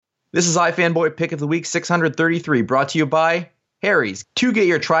This is iFanboy Pick of the Week 633, brought to you by Harry's. To get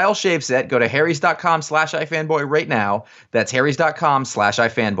your trial shave set, go to harrys.com/iFanboy right now. That's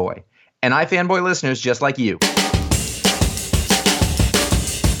harrys.com/iFanboy. And iFanboy listeners just like you.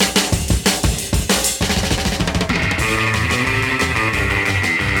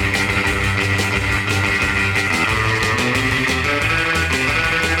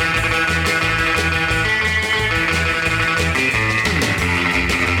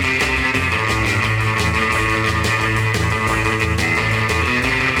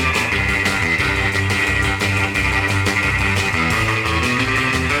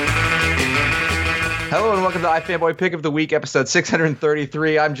 Hello and welcome to iFanboy Pick of the Week, episode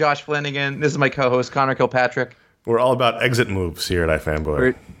 633. I'm Josh Flanagan. This is my co-host, Connor Kilpatrick. We're all about exit moves here at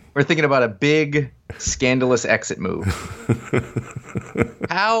iFanboy. We're thinking about a big, scandalous exit move.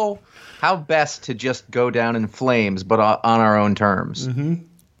 How best to just go down in flames, but on our own terms.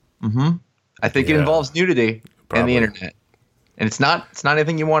 I think it involves nudity and the internet. And it's not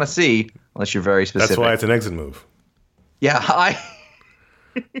anything you want to see unless you're very specific. That's why it's an exit move. Yeah,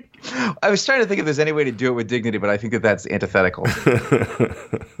 I was trying to think if there's any way to do it with dignity, but I think that's antithetical.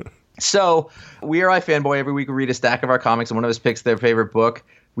 So, we are iFanboy. Every week we read a stack of our comics, and one of us picks their favorite book.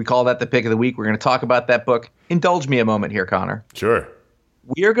 We call that the Pick of the Week. We're going to talk about that book. Indulge me a moment here, Connor. Sure.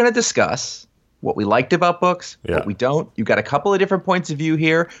 We are going to discuss what we liked about books, what we don't. You've got a couple of different points of view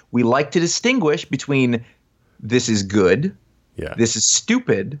here. We like to distinguish between this is good, this is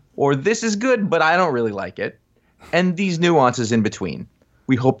stupid, or this is good, but I don't really like it, and these nuances in between.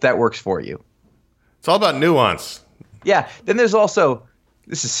 We hope that works for you. It's all about nuance. Yeah. Then there's also,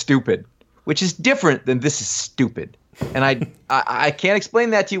 this is stupid, which is different than this is stupid. And I can't explain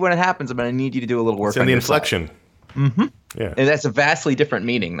that to you when it happens. I'm going to need you to do a little work on the yourself. inflection. Yeah. And that's a vastly different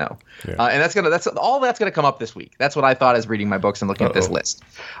meaning, though. Yeah. And that's all that's gonna come up this week. That's what I thought as reading my books and looking at this list.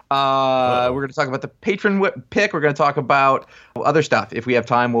 We're gonna talk about the patron pick. We're gonna talk about other stuff. If we have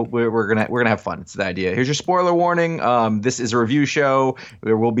time, we're gonna have fun. It's the idea. Here's your spoiler warning. This is a review show.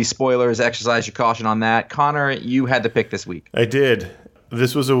 There will be spoilers. Exercise your caution on that. Connor, you had the pick this week. I did.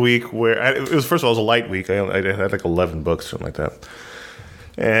 This was a week where it was, first of all, it was a light week. I had like 11 books, something like that.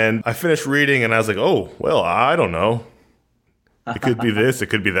 And I finished reading, and I was like, oh, well, I don't know. It could be this, it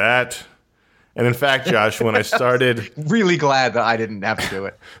could be that. And in fact, Josh, when I started... really glad that I didn't have to do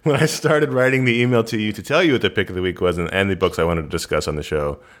it. When I started writing the email to you to tell you what the pick of the week was and the books I wanted to discuss on the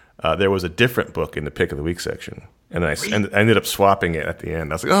show, there was a different book in the pick of the week section. And I ended up swapping it at the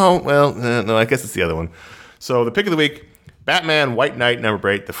end. I was like, oh, well, no, I guess it's the other one. So the pick of the week, Batman White Knight number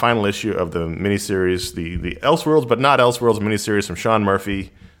 8, the final issue of the miniseries, the Elseworlds but not Elseworlds miniseries from Sean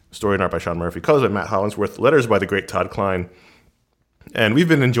Murphy, story and art by Sean Murphy, colors by Matt Hollingsworth, letters by the great Todd Klein. And we've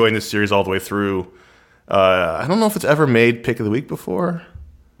been enjoying this series all the way through. I don't know if it's ever made Pick of the Week before.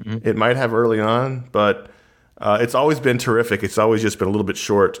 Mm-hmm. It might have early on, but it's always been terrific. It's always just been a little bit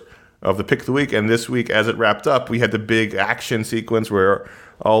short of the Pick of the Week. And this week, as it wrapped up, we had the big action sequence where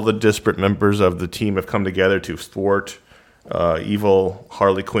all the disparate members of the team have come together to thwart evil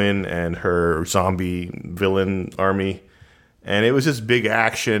Harley Quinn and her zombie villain army. And it was just big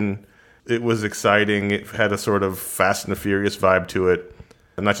action. It was exciting. It had a sort of Fast and the Furious vibe to it,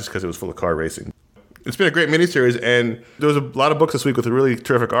 and not just because it was full of car racing. It's been a great miniseries, and there was a lot of books this week with really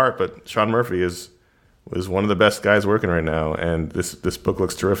terrific art, but Sean Murphy was one of the best guys working right now, and this book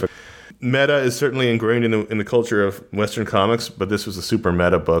looks terrific. Meta is certainly ingrained in the culture of Western comics, but this was a super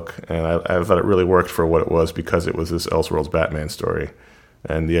meta book, and I thought it really worked for what it was because it was this Elseworlds Batman story.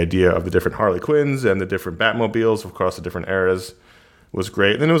 And the idea of the different Harley Quinns and the different Batmobiles across the different eras was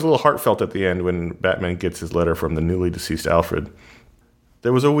great. And then it was a little heartfelt at the end when Batman gets his letter from the newly deceased Alfred.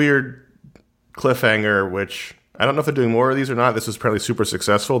 There was a weird cliffhanger, which I don't know if they're doing more of these or not. This was apparently super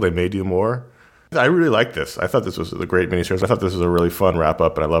successful. They may do more. I really liked this. I thought this was a great miniseries. I thought this was a really fun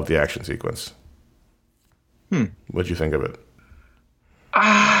wrap-up, and I loved the action sequence. What'd you think of it?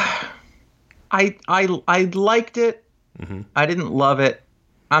 I liked it. Mm-hmm. I didn't love it.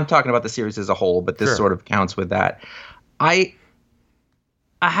 I'm talking about the series as a whole, but this sort of counts with that. I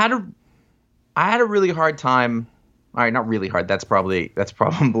had a really hard time. All right, not really hard. That's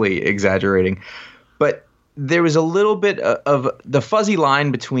probably exaggerating. But there was a little bit of the fuzzy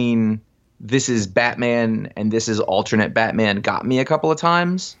line between this is Batman and this is alternate Batman got me a couple of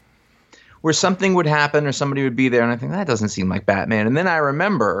times, where something would happen or somebody would be there and I think that doesn't seem like Batman. And then I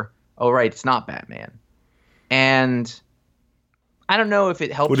remember, oh, right, it's not Batman. And I don't know if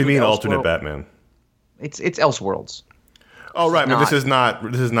it helps. What do you mean alternate Batman? It's Elseworlds. Oh, right. But this is not.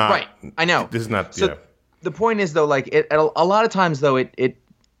 Right. I know. This is not. So the point is, though, like a lot of times, though, it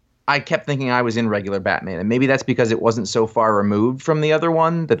I kept thinking I was in regular Batman, and maybe that's because it wasn't so far removed from the other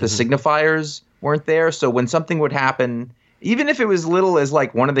one that the signifiers weren't there. So when something would happen, even if it was little as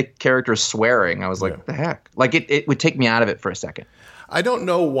like one of the characters swearing, I was like, what the heck? Like it would take me out of it for a second. I don't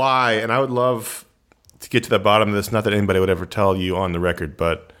know why, and I would love to get to the bottom of this. Not that anybody would ever tell you on the record,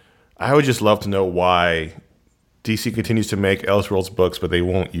 but I would just love to know why DC continues to make Elseworlds books, but they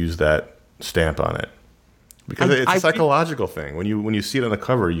won't use that stamp on it. Because it's a psychological thing. When you see it on the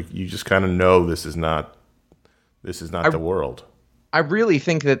cover, you just kind of know this is not the world. I really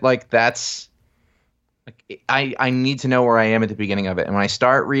think that like that's like, I need to know where I am at the beginning of it, and when I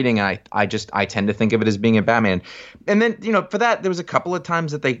start reading, I tend to think of it as being a Batman. And then for that there was a couple of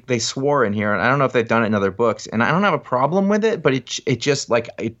times that they swore in here, and I don't know if they've done it in other books, and I don't have a problem with it, but it just like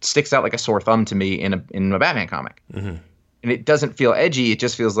it sticks out like a sore thumb to me in a Batman comic. Mm-hmm. And it doesn't feel edgy. It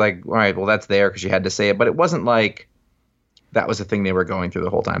just feels like, all right, well, that's there because you had to say it. But it wasn't like that was the thing they were going through the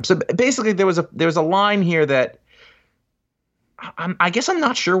whole time. So basically, there was a line here that I guess I'm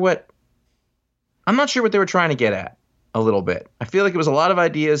not sure what they were trying to get at a little bit. I feel like it was a lot of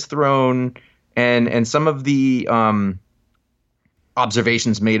ideas thrown and some of the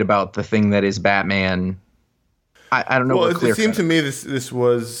observations made about the thing that is Batman. I don't know. Well, it seemed to me this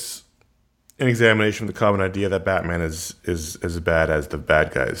was an examination of the common idea that Batman is as bad as the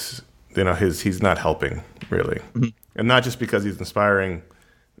bad guys. He's not helping really, mm-hmm. And not just because he's inspiring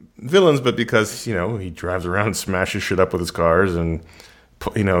villains, but because he drives around and smashes shit up with his cars, and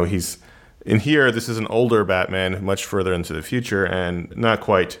he's in here. This is an older Batman, much further into the future, and not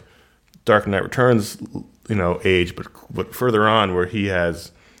quite Dark Knight Returns, age, but further on, where he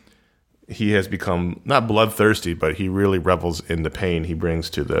has become not bloodthirsty, but he really revels in the pain he brings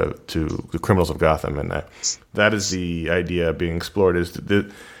to the criminals of Gotham, and that is the idea being explored. Is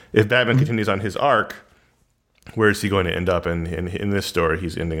if Batman continues on his arc, where is he going to end up? And in this story,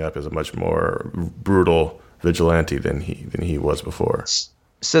 he's ending up as a much more brutal vigilante than he was before.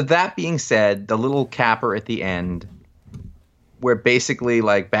 So that being said, the little capper at the end, where basically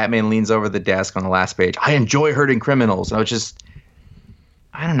like Batman leans over the desk on the last page, I enjoy hurting criminals. I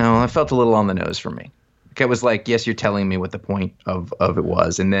don't know. It felt a little on the nose for me. It was like, yes, you're telling me what the point of it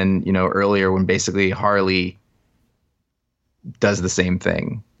was. And then, earlier when basically Harley does the same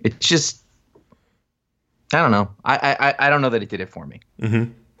thing, it just, I don't know. I don't know that it did it for me.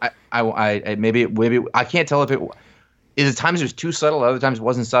 Mm-hmm. Maybe I can't tell if at times it was too subtle. Other times it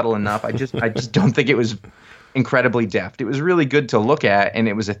wasn't subtle enough. I just don't think it was incredibly deft. It was really good to look at. And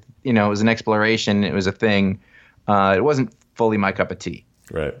it was it was an exploration. It was a thing. It wasn't fully my cup of tea.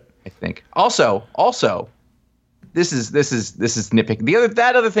 Right. I think. Also, this is nitpicky.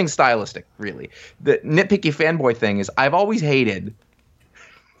 That other thing's stylistic, really. The nitpicky fanboy thing is I've always hated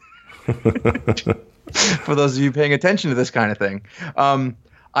for those of you paying attention to this kind of thing.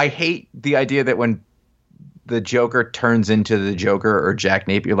 I hate the idea that when the Joker turns into the Joker or Jack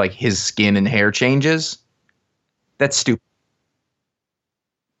Napier, like his skin and hair changes. That's stupid.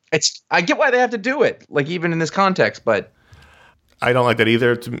 I get why they have to do it, like even in this context, but I don't like that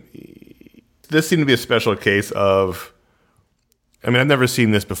either. This seemed to be a special case of. I mean, I've never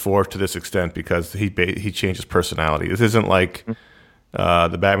seen this before to this extent because he changed his personality. This isn't like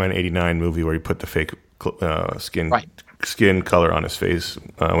the Batman '89 movie where he put the fake skin color on his face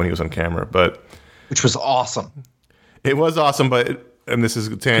when he was on camera, but which was awesome. It was awesome, and this is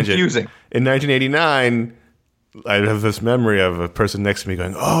a tangent. Confusing. In 1989. I have this memory of a person next to me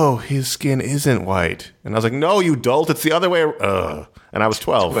going, "Oh, his skin isn't white," and I was like, "No, you dolt! It's the other way." And I was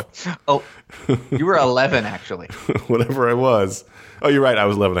 12. Oh, you were 11, actually. Whatever I was. Oh, you're right. I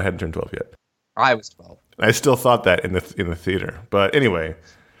was 11. I hadn't turned 12 yet. I was 12. I still thought that in the theater, but anyway,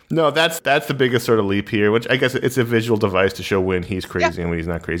 no, that's the biggest sort of leap here. Which I guess it's a visual device to show when he's crazy and when he's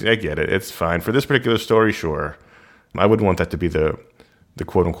not crazy. I get it. It's fine for this particular story. Sure, I wouldn't want that to be the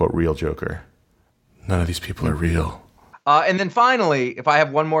quote unquote real Joker. None of these people are real. And then finally, if I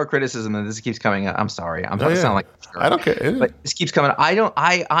have one more criticism, and this keeps coming up, I'm sorry. I'm going to sound like I don't care. Yeah. But this keeps coming up.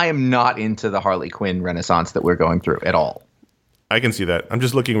 I am not into the Harley Quinn renaissance that we're going through at all. I can see that. I'm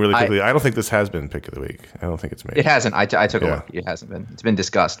just looking really quickly. I don't think this has been pick of the week. I don't think it's made. It hasn't. I took a look. It hasn't been. It's been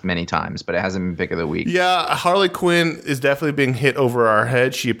discussed many times, but it hasn't been pick of the week. Yeah, Harley Quinn is definitely being hit over our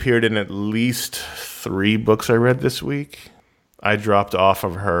head. She appeared in at least 3 books I read this week. I dropped off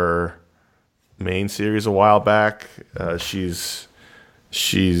of her main series a while back. She's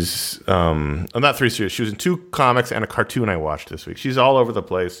not 3 series. She was in 2 comics and a cartoon I watched this week. She's all over the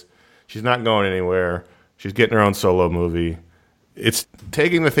place. She's not going anywhere. She's getting her own solo movie. It's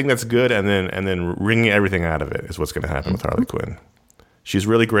taking the thing that's good and then wringing everything out of it is what's going to happen with Harley Quinn. She's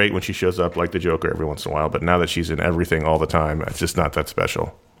really great when she shows up like the Joker every once in a while, but now that she's in everything all the time, it's just not that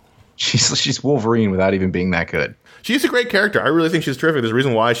special. She's Wolverine without even being that good. She's a great character. I really think she's terrific. There's a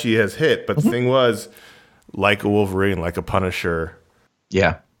reason why she has hit. But the thing was, like a Wolverine, like a Punisher.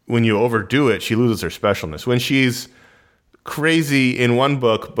 Yeah. When you overdo it, she loses her specialness. When she's crazy in one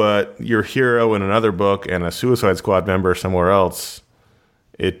book, but your hero in another book and a Suicide Squad member somewhere else,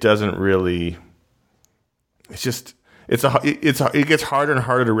 it doesn't really. It's just it gets harder and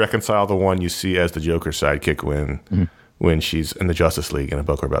harder to reconcile the one you see as the Joker's sidekick when she's in the Justice League in a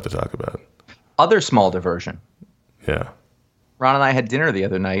book we're about to talk about. Other small diversion. Yeah. Ron and I had dinner the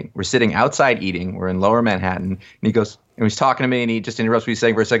other night. We're sitting outside eating. We're in Lower Manhattan, and he goes, and he's talking to me, and he just interrupts what he's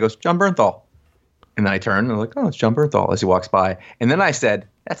saying for a second. Goes, Jon Bernthal. And then I turn and I'm like, oh, it's Jon Bernthal as he walks by. And then I said,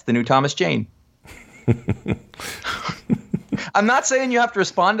 that's the new Thomas Jane. I'm not saying you have to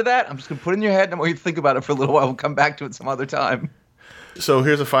respond to that. I'm just going to put it in your head and I want you to think about it for a little while. We'll come back to it some other time. So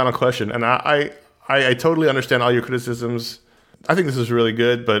here's a final question. And I totally understand all your criticisms. I think this is really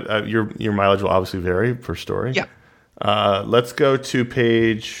good, but your mileage will obviously vary per story. Yeah. Let's go to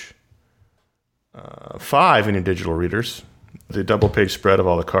page 5 in your digital readers. The double page spread of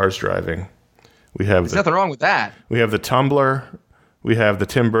all the cars driving. There's nothing wrong with that. We have the Tumbler. We have the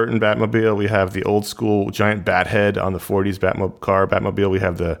Tim Burton Batmobile. We have the old school giant bat head on the 40s Batmobile. We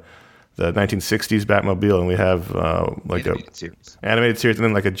have the 1960s Batmobile, and we have animated series, and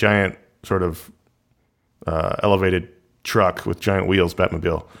then like a giant sort of elevated truck with giant wheels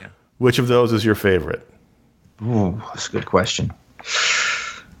Batmobile. Yeah. Which of those is your favorite? Ooh, that's a good question.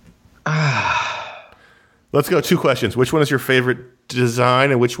 Let's go 2 questions. Which one is your favorite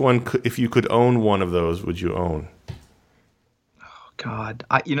design, and which one, if you could own one of those, would you own? Oh, God.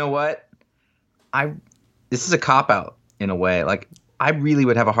 You know what? This is a cop-out in a way. Like, I really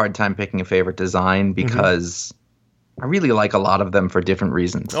would have a hard time picking a favorite design because I really like a lot of them for different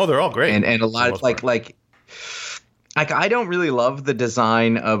reasons. Oh, they're all great. And a lot of, like I don't really love the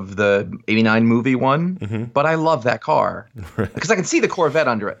design of the 89 movie one, but I love that car because I can see the Corvette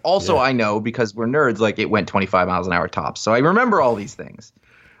under it. Also, I know because we're nerds, like it went 25 miles an hour tops. So I remember all these things.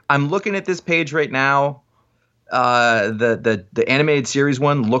 I'm looking at this page right now. The animated series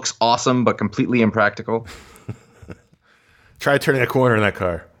one looks awesome, but completely impractical. Try turning a corner in that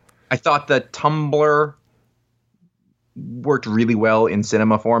car. I thought the Tumbler worked really well in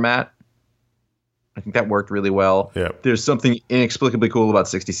cinema format. I think that worked really well. Yeah. There's something inexplicably cool about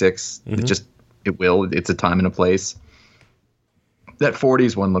 66. It's a time and a place. That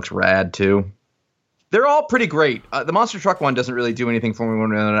 40s one looks rad too. They're all pretty great. The monster truck one doesn't really do anything for me.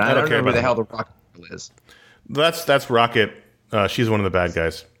 I don't know who the hell the Rocket is. That's Rocket. She's one of the bad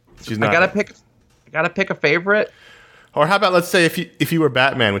guys. She's not. I gotta pick a favorite. Or how about, let's say if you were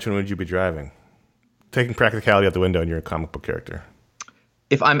Batman, which one would you be driving? Taking practicality out the window and you're a comic book character.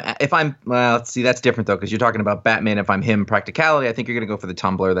 If I'm well, see, that's different though, because you're talking about Batman. If I'm him, practicality, I think you're going to go for the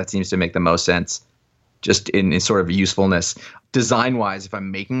Tumbler. That seems to make the most sense, just in sort of usefulness. Design wise, if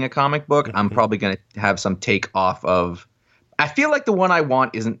I'm making a comic book, I'm probably going to have some take off of. I feel like the one I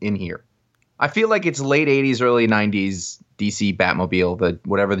want isn't in here. I feel like it's late 80s, early 90s DC Batmobile,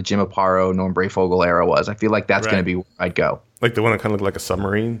 whatever the Jim Aparo, Norm Brayfogle era was. I feel like that's going to be where I'd go. Like the one that kind of looked like a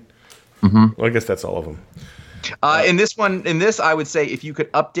submarine. Well, I guess that's all of them. In this, I would say if you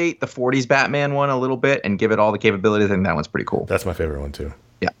could update the 40s Batman one a little bit and give it all the capabilities, I think that one's pretty cool. That's my favorite one too.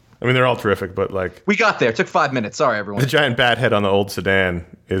 Yeah. I mean, they're all terrific, but like... We got there. It took 5 minutes. Sorry, everyone. The giant bat head on the old sedan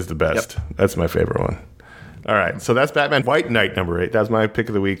is the best. Yep. That's my favorite one. All right, so that's Batman White Knight number 8. That was my pick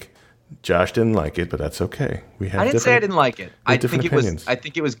of the week. Josh didn't like it, but that's okay. I didn't say I didn't like it. I think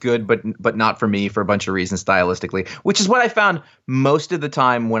it was good, but not for me for a bunch of reasons stylistically, which is what I found most of the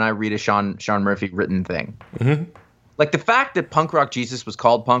time when I read a Sean Murphy written thing. Like the fact that Punk Rock Jesus was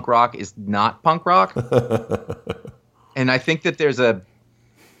called punk rock is not punk rock. And I think that there's a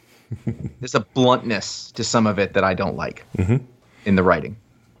bluntness to some of it that I don't like in the writing.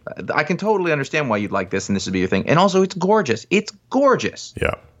 I can totally understand why you'd like this and this would be your thing. And also it's gorgeous. It's gorgeous.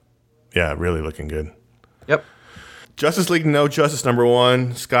 Yeah. Yeah, really looking good. Yep. Justice League No Justice number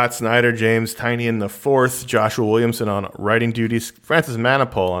 1. Scott Snyder, James Tynion IV, Joshua Williamson on writing duties, Francis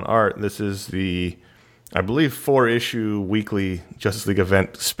Manapul on art. This is the, I believe, 4-issue weekly Justice League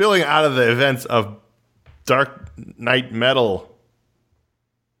event, spilling out of the events of Dark Knight Metal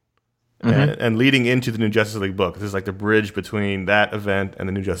and leading into the new Justice League book. This is like the bridge between that event and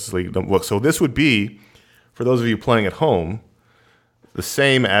the new Justice League book. So this would be, for those of you playing at home, the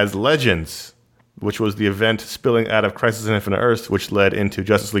same as Legends, which was the event spilling out of Crisis on Infinite Earths, which led into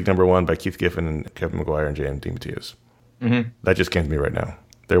Justice League number 1 by Keith Giffen and Kevin Maguire and J.M. DeMatteis. That just came to me right now.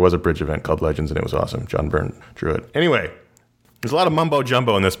 There was a bridge event called Legends, and it was awesome. John Byrne drew it. Anyway, there's a lot of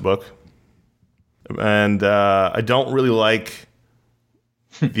mumbo-jumbo in this book. And I don't really like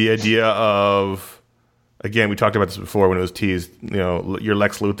The idea of, again, we talked about this before when it was teased, your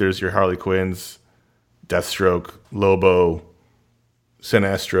Lex Luthors, your Harley Quinns, Deathstroke, Lobo,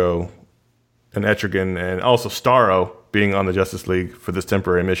 Sinestro, and Etrigan, and also Starro being on the Justice League for this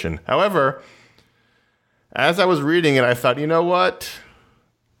temporary mission. However, as I was reading it, I thought, you know what?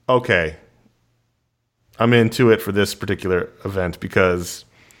 Okay. I'm into it for this particular event because...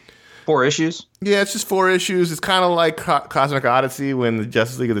 4 issues? Yeah, it's just 4 issues. It's kind of like Cosmic Odyssey when the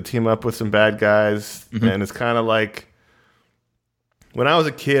Justice League had to team up with some bad guys. Mm-hmm. And it's kind of like... When I was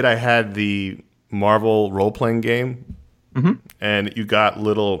a kid, I had the Marvel role-playing game. Mm-hmm. And you got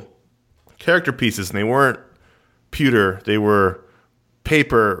little character pieces, and they weren't pewter. They were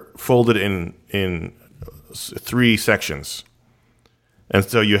paper folded in 3 sections. And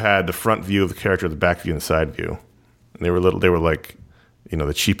so you had the front view of the character, the back view, and the side view. And they were like,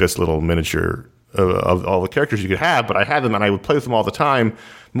 the cheapest little miniature of all the characters you could have. But I had them, and I would play with them all the time,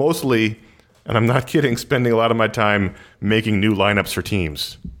 mostly, and I'm not kidding, spending a lot of my time making new lineups for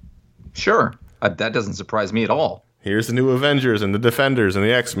teams. Sure. That doesn't surprise me at all. Here's the new Avengers and the Defenders and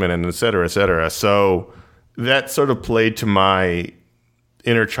the X-Men and et cetera, et cetera. So that sort of played to my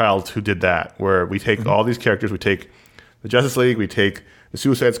inner child who did that, where we take all these characters, we take the Justice League, we take the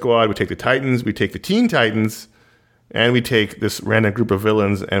Suicide Squad, we take the Titans, we take the Teen Titans, and we take this random group of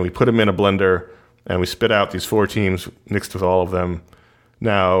villains and we put them in a blender and we spit out these 4 teams mixed with all of them.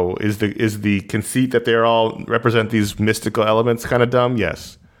 Now, is the conceit that they all represent these mystical elements kind of dumb?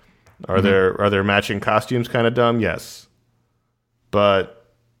 Yes. Are there matching costumes kind of dumb? Yes.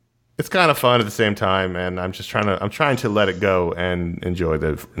 But it's kind of fun at the same time, and I'm trying to let it go and enjoy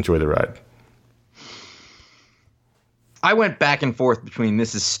the ride. I went back and forth between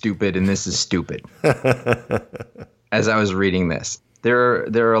this is stupid and this is stupid as I was reading this. There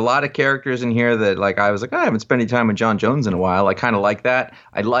are a lot of characters in here that I was like, I haven't spent any time with John Jones in a while. I kind of like that.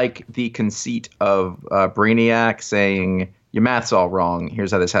 I like the conceit of Brainiac saying, your math's all wrong.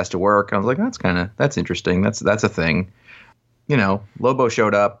 Here's how this has to work. And I was like, that's interesting. That's a thing. Lobo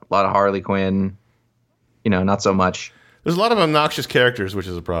showed up, a lot of Harley Quinn, not so much. There's a lot of obnoxious characters, which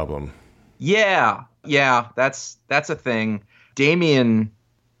is a problem. Yeah, that's a thing. Damian,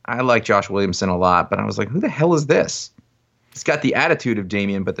 I like Josh Williamson a lot, but I was like, who the hell is this? He's got the attitude of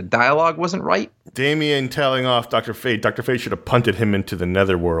Damian, but the dialogue wasn't right. Damian telling off Dr. Fate. Dr. Fate should have punted him into the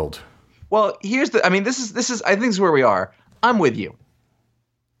netherworld. Well, this is, I think this is where we are. I'm with you.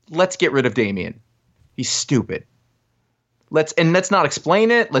 Let's get rid of Damian. He's stupid. Let's not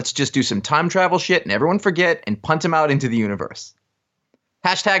explain it. Let's just do some time travel shit and everyone forget and punt him out into the universe. #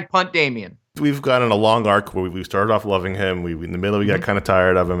 punt Damian. We've gotten a long arc where we started off loving him. In the middle we got kind of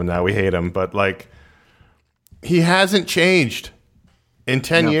tired of him, and now we hate him. But he hasn't changed in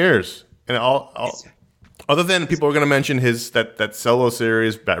 10 years. And all other than people are going to mention his that solo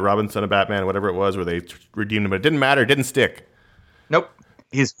series, Robin Son of Batman, whatever it was, where they redeemed him, but it didn't matter. It didn't stick. Nope.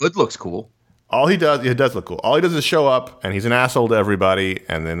 His hood looks cool. It does look cool. All he does is show up, and he's an asshole to everybody,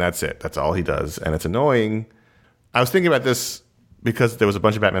 and then that's it. That's all he does, and it's annoying. I was thinking about this because there was a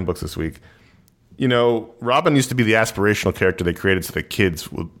bunch of Batman books this week. Robin used to be the aspirational character they created so that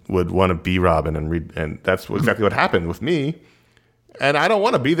kids would want to be Robin and read, and that's exactly what happened with me. And I don't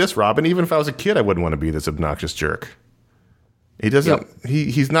want to be this Robin. Even if I was a kid, I wouldn't want to be this obnoxious jerk. He doesn't. Yep.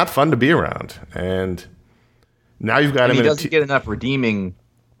 He's not fun to be around. And now you've got him. He doesn't get enough redeeming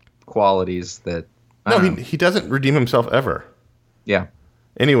qualities that. He doesn't redeem himself ever. Yeah.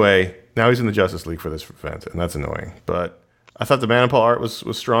 Anyway, now he's in the Justice League for this event, and that's annoying. But I thought the Manipul art was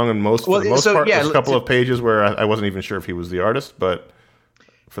strong for the most part. There's a couple of pages where I wasn't even sure if he was the artist, but.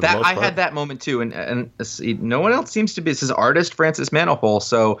 I had that moment too, and no one else seems to be. This is artist Francis Manipul,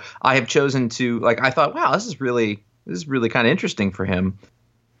 so I have chosen to I thought, wow, this is really kind of interesting for him.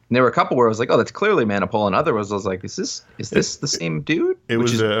 And there were a couple where I was like, oh, that's clearly Manipul, and other was I was like, is this the same dude? It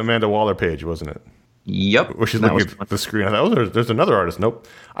was the Amanda Waller page, wasn't it? Yep. Where she's looking at the screen. I thought, oh, there's another artist. Nope.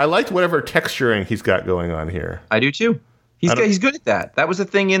 I liked whatever texturing he's got going on here. I do too. He's good at that. That was a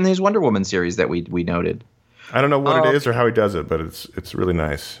thing in his Wonder Woman series that we noted. I don't know what it is or how he does it, but it's really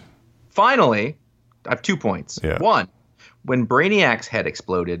nice. Finally, I have 2 points. Yeah. One, when Brainiac's head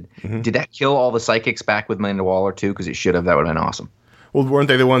exploded, did that kill all the psychics back with Amanda Waller too? Because it should have. That would have been awesome. Well, weren't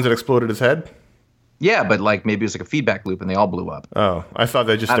they the ones that exploded his head? Yeah, but maybe it was a feedback loop and they all blew up. Oh, I thought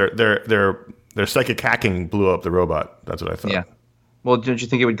they just their psychic hacking blew up the robot. That's what I thought. Yeah. Well, don't you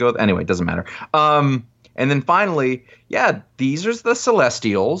think it would go? Anyway, it doesn't matter. And then finally, these are the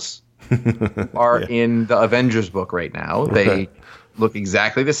Celestials. Are in the Avengers book right now. They look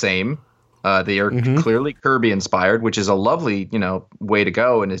exactly the same. They are clearly Kirby inspired, which is a lovely, way to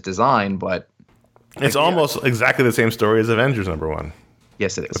go in his design. But it's almost exactly the same story as Avengers #1.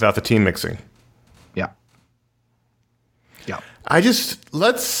 Yes, it is. Without the team mixing. Yeah. Yeah.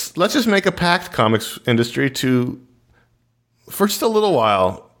 Let's just make a pact, comics industry, to, for just a little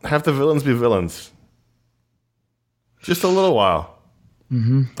while, have the villains be villains. Just a little while.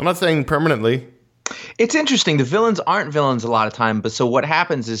 Mm-hmm. I'm not saying permanently. It's interesting. The villains aren't villains a lot of time, but so what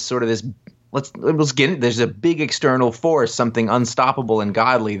happens is sort of this. Let's get it. There's a big external force, something unstoppable and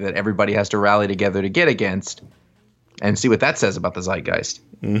godly that everybody has to rally together to get against, and see what that says about the zeitgeist.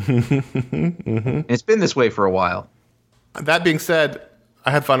 Mm-hmm. It's been this way for a while. That being said,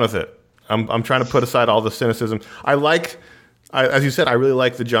 I had fun with it. I'm trying to put aside all the cynicism. As you said, I really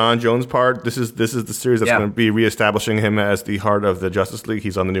like the John Jones part. This is the series that's going to be reestablishing him as the heart of the Justice League.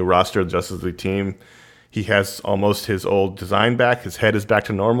 He's on the new roster of the Justice League team. He has almost his old design back. His head is back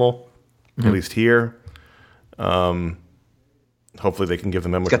to normal, at least here. Hopefully they can give the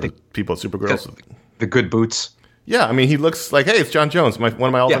memo to the people at Supergirl. The good boots. Yeah, I mean, he looks like, hey, it's John Jones, one of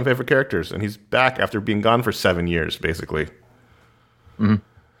my all-time favorite characters, and he's back after being gone for 7 years, basically. Mm-hmm.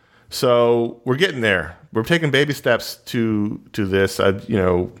 So we're getting there. We're taking baby steps to this.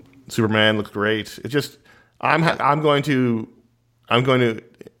 Superman looks great. It just I'm going to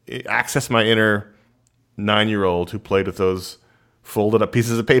access my inner 9-year-old who played with those folded up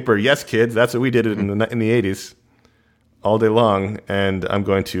pieces of paper. Yes, kids, that's what we did in the 80s, all day long. And I'm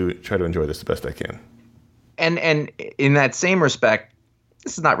going to try to enjoy this the best I can. And in that same respect,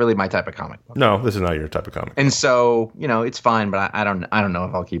 this is not really my type of comic book. No, this is not your type of comic. And so, it's fine, but I don't know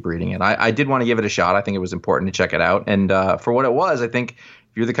if I'll keep reading it. I did want to give it a shot. I think it was important to check it out. And for what it was, I think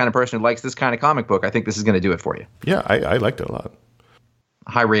if you're the kind of person who likes this kind of comic book, I think this is going to do it for you. Yeah, I liked it a lot.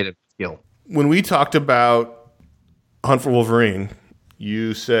 High rated skill. When we talked about Hunt for Wolverine,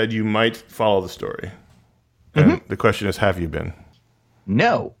 you said you might follow the story. And the question is, have you been?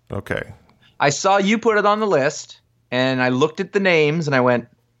 No. Okay. I saw you put it on the list. And I looked at the names and I went,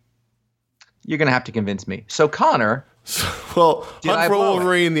 you're going to have to convince me. So Connor. Hunt for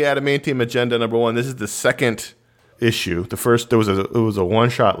Wolverine, the Adamantium Agenda, #1. This is the second issue. The first, it was a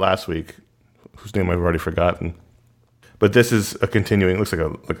one-shot last week, whose name I've already forgotten. But this is a continuing, it looks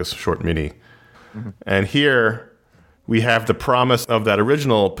like a short mini. Mm-hmm. And here we have the promise of that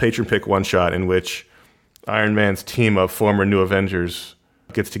original patron pick one-shot in which Iron Man's team of former New Avengers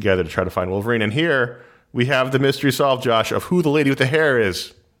gets together to try to find Wolverine. And here we have the mystery solved, Josh, of who the lady with the hair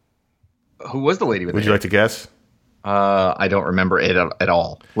is. Who was the lady with the hair? Would you like to guess? I don't remember it at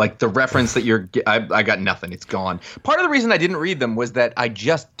all. Like the reference that I got nothing. It's gone. Part of the reason I didn't read them was that I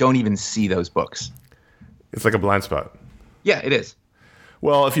just don't even see those books. It's like a blind spot. Yeah, it is.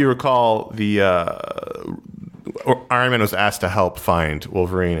 Well, if you recall, the Iron Man was asked to help find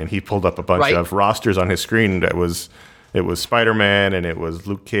Wolverine, and he pulled up a bunch of rosters on his screen that was... It was Spider-Man, and it was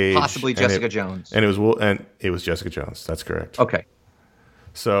Luke Cage, possibly Jessica Jones, and it was Jessica Jones. That's correct. Okay.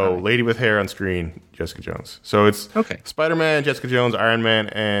 So, lady with hair on screen, Jessica Jones. So it's Spider-Man, Jessica Jones, Iron Man,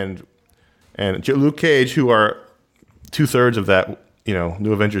 and Luke Cage, who are 2/3 of that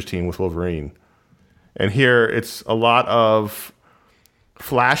New Avengers team with Wolverine. And here it's a lot of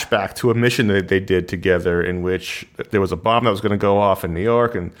flashback to a mission that they did together, in which there was a bomb that was going to go off in New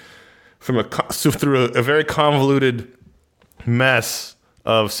York, and through a very convoluted mess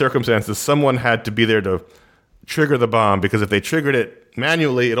of circumstances, someone had to be there to trigger the bomb, because if they triggered it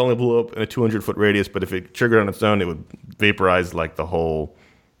manually, it only blew up in a 200-foot radius, but if it triggered on its own, it would vaporize like the whole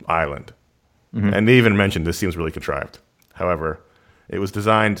island. Mm-hmm. And they even mentioned this seems really contrived. However, it was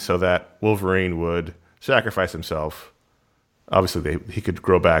designed so that Wolverine would sacrifice himself. Obviously, he could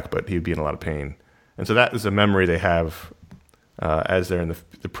grow back, but he'd be in a lot of pain. And so that is a memory they have as they're in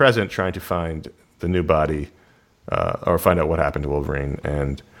the present trying to find the new body or find out what happened to Wolverine.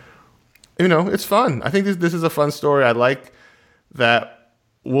 And, it's fun. I think this is a fun story. I like that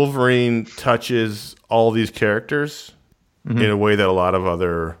Wolverine touches all these characters in a way that a lot of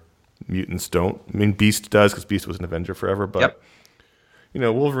other mutants don't. I mean, Beast does, because Beast was an Avenger forever. But,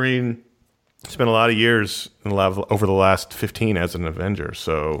 Wolverine spent a lot of years over the last 15 as an Avenger.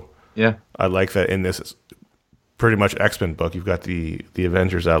 So yeah, I like that in this pretty much X-Men book, you've got the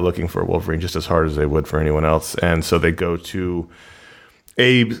Avengers out looking for Wolverine just as hard as they would for anyone else. And so they go to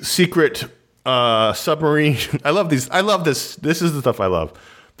a secret submarine. I love these. I love this. This is the stuff I love.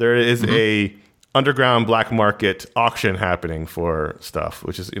 There is a underground black market auction happening for stuff,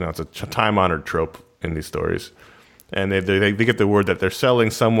 which is, it's a time-honored trope in these stories. And they get the word that they're selling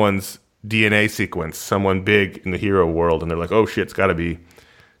someone's DNA sequence, someone big in the hero world, and they're like, oh shit, it's got to be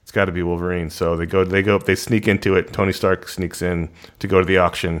Wolverine. So they sneak into it. Tony Stark sneaks in to go to the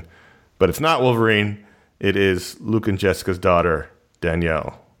auction, but it's not Wolverine. It is Luke and Jessica's daughter,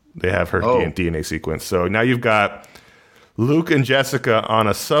 Danielle. They have her DNA sequence. So now you've got Luke and Jessica on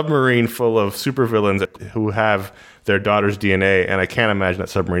a submarine full of supervillains who have their daughter's DNA, and I can't imagine that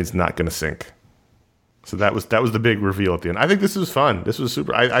submarine's not going to sink. So that was the big reveal at the end. I think this was fun. This was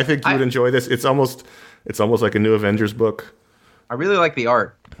super. I think you would enjoy this. It's almost like a new Avengers book. I really like the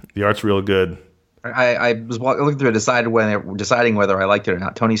art. The art's real good. I was looking through it, deciding whether I liked it or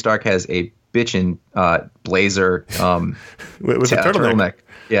not. Tony Stark has a bitchin' blazer with a turtleneck.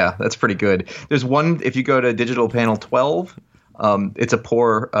 Yeah, that's pretty good. There's one, if you go to digital panel 12, it's a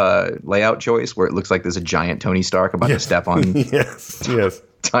poor layout choice where it looks like there's a giant Tony Stark about to step on yes.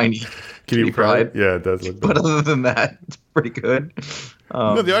 tiny Kitty Pryde. Yeah, it does look good. But other than that, it's pretty good.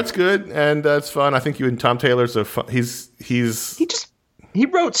 No, the art's good, and it's fun. I think you and Tom Taylor's He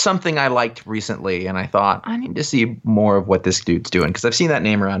wrote something I liked recently, and I thought, I need to see more of what this dude's doing, because I've seen that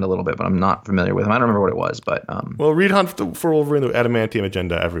name around a little bit, but I'm not familiar with him. I don't remember what it was, but... Well, read Hunt for Wolverine, the Adamantium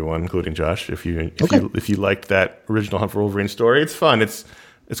Agenda, everyone, including Josh, if you liked that original Hunt for Wolverine story. It's fun. It's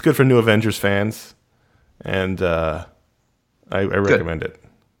good for new Avengers fans, and I recommend it.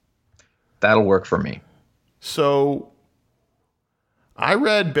 That'll work for me. So, I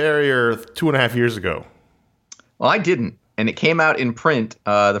read Barrier 2.5 years ago. Well, I didn't. And it came out in print,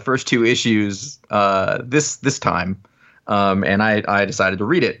 the first 2 issues this time, and I decided to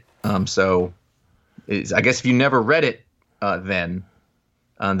read it. So I guess if you never read it then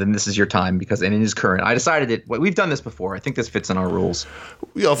this is your time, because it is current. I decided it. We've done this before. I think this fits in our rules.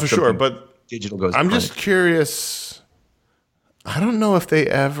 Yeah, for sure. But digital goes. I'm just curious. I don't know if they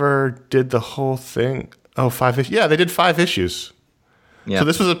ever did the whole thing. Oh, 5 issues. Yeah, they did 5 issues. Yeah.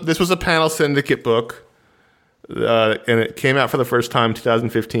 So this was a panel syndicate book. And it came out for the first time in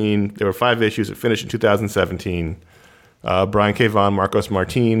 2015. There were 5 issues. It finished in 2017. Brian K. Vaughan, Marcos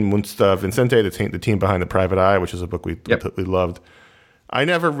Martin, Munsta Vincente, the team behind The Private Eye, which is a book we loved. I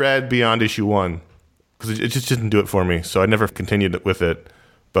never read beyond issue 1 because it just didn't do it for me. So I never continued with it.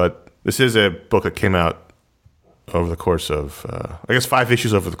 But this is a book that came out over the course of, 5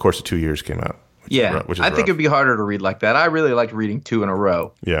 issues over the course of 2 years came out. Which is I think it'd be harder to read like that. I really liked reading 2 in a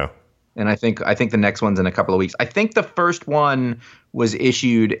row. Yeah. And I think the next one's in a couple of weeks. I think the first one was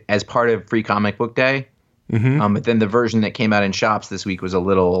issued as part of Free Comic Book Day. Mm-hmm. But then the version that came out in shops this week was a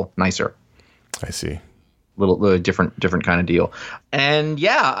little nicer. I see. Little different kind of deal. And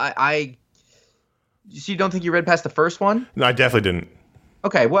yeah, I so you don't think you read past the first one? No, I definitely didn't.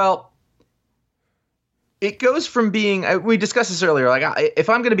 Okay, well, it goes from being we discussed this earlier. Like, if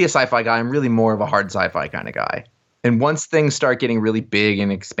I'm going to be a sci-fi guy, I'm really more of a hard sci-fi kind of guy. And once things start getting really big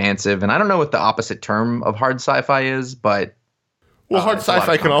and expansive, and I don't know what the opposite term of hard sci-fi is, but... Well, hard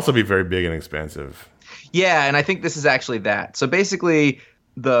sci-fi can also be very big and expansive. Yeah, and I think this is actually that. So basically,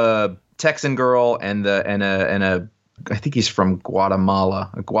 the Texan girl and a I think he's from Guatemala,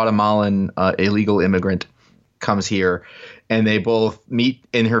 a Guatemalan illegal immigrant comes here, and they both meet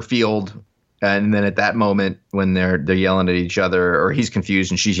in her field. And then at that moment, when they're yelling at each other, or he's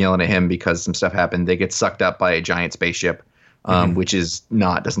confused and she's yelling at him because some stuff happened, they get sucked up by a giant spaceship, which is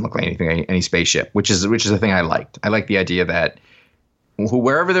doesn't look like any spaceship, which is the thing I liked. I like the idea that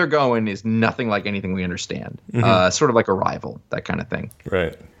wherever they're going is nothing like anything we understand. Sort of like Arrival, that kind of thing.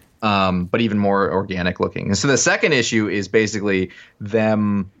 Right. But even more organic looking. And so the second issue is basically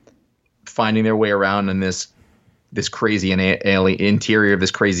them finding their way around in this crazy alien interior of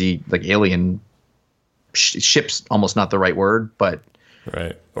this crazy like alien ship's almost not the right word, but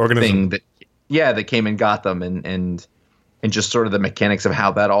organism thing that came and got them, and just sort of the mechanics of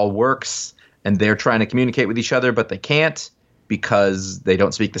how that all works. And they're trying to communicate with each other, but they can't because they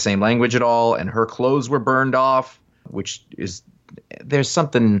don't speak the same language at all. And her clothes were burned off, which is there's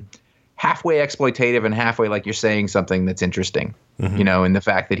something halfway exploitative and halfway like you're saying something that's interesting. In the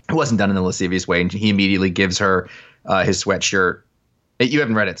fact that it wasn't done in a lascivious way, and he immediately gives her his sweatshirt. You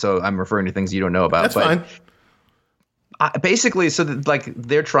haven't read it, so I'm referring to things you don't know about. That's fine. Basically, so that, like,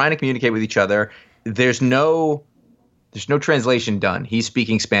 they're trying to communicate with each other. There's no translation done. He's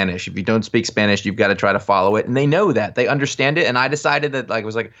speaking Spanish. If you don't speak Spanish, you've got to try to follow it, and they know that. They understand it, and I decided that, like, I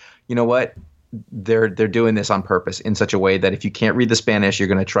was like, you know what? They're doing this on purpose in such a way that if you can't read the Spanish, you're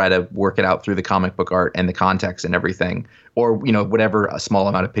going to try to work it out through the comic book art and the context and everything, or whatever a small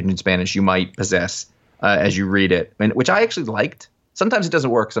amount of pidgin Spanish you might possess as you read it, and which I actually liked. Sometimes it doesn't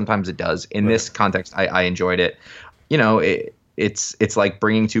work, sometimes it does. In this context, I enjoyed it. It's like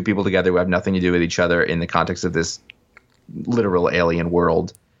bringing 2 people together who have nothing to do with each other in the context of this literal alien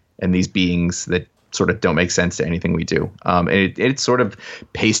world and these beings that sort of don't make sense to anything we do. It's sort of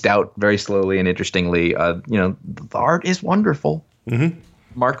paced out very slowly and interestingly. The art is wonderful. Mm-hmm.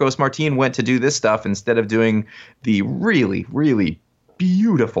 Marcos Martin went to do this stuff instead of doing the really, really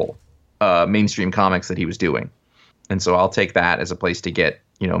beautiful mainstream comics that he was doing. And so I'll take that as a place to get,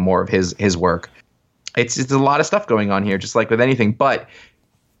 more of his work. It's a lot of stuff going on here, just like with anything. But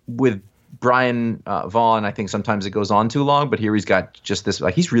with Brian Vaughan, I think sometimes it goes on too long. But here he's got just this,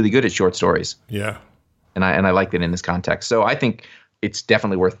 like, he's really good at short stories. Yeah. And I liked it in this context. So I think it's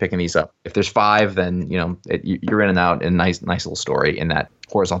definitely worth picking these up. If there's 5, then, you're in and out in a nice little story in that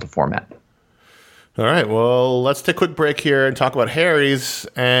horizontal format. All right, well, let's take a quick break here and talk about Harry's.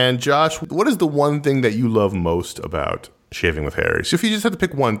 And Josh, what is the one thing that you love most about Shaving with Harry's? So if you just had to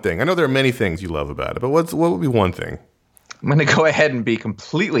pick one thing, I know there are many things you love about it, but what would be one thing? I'm going to go ahead and be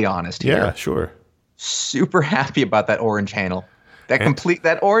completely honest here. Yeah, sure. Super happy about that orange handle.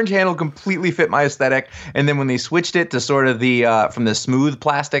 That orange handle completely fit my aesthetic. And then when they switched it to sort of the from the smooth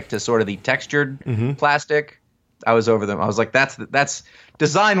plastic to sort of the textured plastic, I was over them. I was like, that's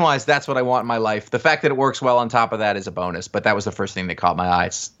design-wise, that's what I want in my life. The fact that it works well on top of that is a bonus, but that was the first thing that caught my eye.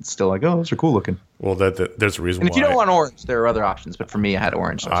 It's still like, oh, those are cool looking. Well, there's a reason why. And if you don't want orange, there are other options, but for me, I had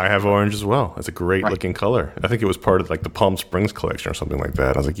orange. I have orange as well. It's a great looking color. I think it was part of like the Palm Springs collection or something like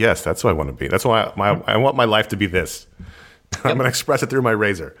that. I was like, yes, that's what I want to be. That's why I want my life to be this. Yep. I'm going to express it through my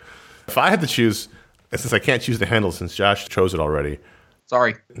razor. If I had to choose, since I can't choose the handle since Josh chose it already.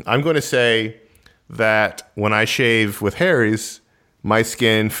 Sorry. I'm going to say that when I shave with Harry's, my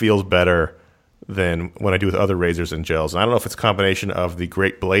skin feels better than when I do with other razors and gels. And I don't know if it's a combination of the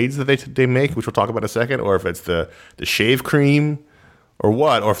great blades that they make, which we'll talk about in a second, or if it's the shave cream or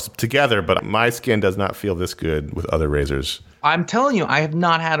what, or if it's together. But my skin does not feel this good with other razors. I'm telling you, I have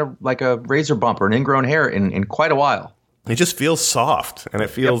not had a razor bump or an ingrown hair in quite a while. It just feels soft, and it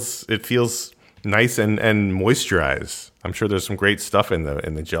feels nice and moisturized. I'm sure there's some great stuff in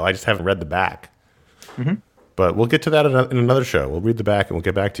the gel. I just haven't read the back. Mm-hmm. But we'll get to that in another show. We'll read the back, and we'll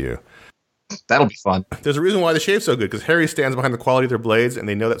get back to you. That'll be fun. There's a reason why the shave's so good, because Harry stands behind the quality of their blades, and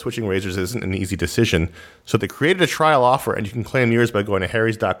they know that switching razors isn't an easy decision. So they created a trial offer, and you can claim yours by going to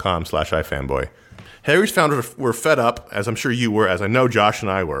harrys.com/ifanboy. Harry's founders were fed up, as I'm sure you were, as I know Josh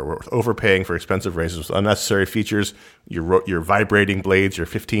and I were. We're overpaying for expensive razors with unnecessary features, your vibrating blades, your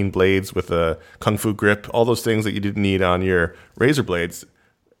 15 blades with a Kung Fu grip, all those things that you didn't need on your razor blades.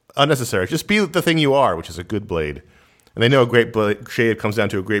 Unnecessary. Just be the thing you are, which is a good blade. And they know a great shave comes down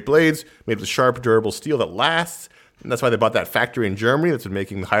to a great blades made with sharp, durable steel that lasts. And that's why they bought that factory in Germany that's been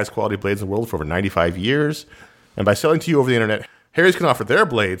making the highest quality blades in the world for over 95 years. And by selling to you over the internet, Harry's can offer their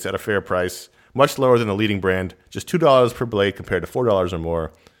blades at a fair price, much lower than the leading brand, just $2 per blade compared to $4 or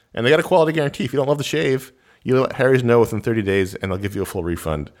more. And they got a quality guarantee. If you don't love the shave, you let Harry's know within 30 days, and they'll give you a full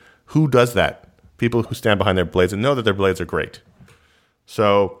refund. Who does that? People who stand behind their blades and know that their blades are great.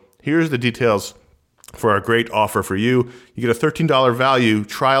 So here's the details for our great offer for you. You get a $13 value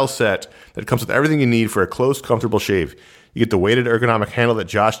trial set that comes with everything you need for a close, comfortable shave. You get the weighted ergonomic handle that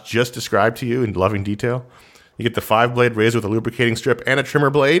Josh just described to you in loving detail. You get the 5-blade razor with a lubricating strip and a trimmer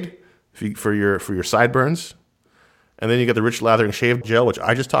blade for your sideburns. And then you get the rich lathering shave gel, which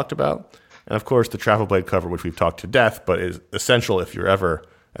I just talked about. And of course, the travel blade cover, which we've talked to death, but is essential if you're ever,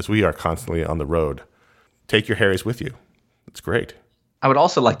 as we are, constantly on the road. Take your Harry's with you. It's great. I would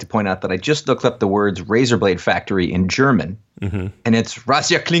also like to point out that I just looked up the words razor blade factory in German, and it's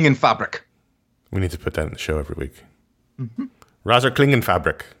Rasierklingenfabrik. We need to put that in the show every week. Mm-hmm.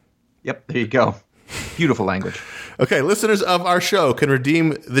 Rasierklingenfabrik. Yep, there you go. Beautiful language. Okay, listeners of our show can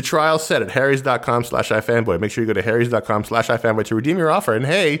redeem the trial set at harrys.com/ifanboy. Make sure you go to harrys.com/ifanboy to redeem your offer. And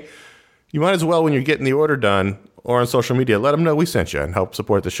hey, you might as well, when you're getting the order done or on social media, let them know we sent you and help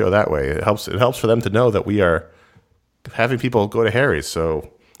support the show that way. It helps for them to know that we are having people go to Harry's. So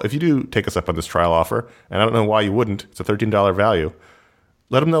if you do take us up on this trial offer, and I don't know why you wouldn't, it's a $13 value,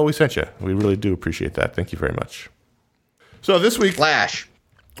 let them know we sent you. We really do appreciate that. Thank you very much. So this week, Flash.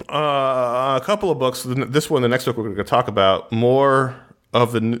 A couple of books. This one, the next book we're going to talk about, more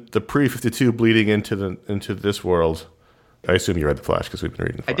of the pre-52 bleeding into this world. I assume you read The Flash because we've been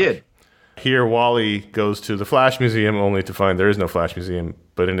reading The Flash. I did. Here, Wally goes to the Flash Museum only to find there is no Flash Museum,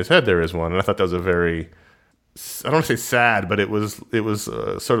 but in his head there is one. And I thought that was a very, I don't want to say sad, but it was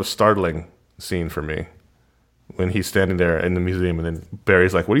a sort of startling scene for me when he's standing there in the museum, and then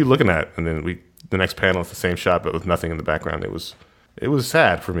Barry's like, "What are you looking at?" And then the next panel is the same shot, but with nothing in the background. It was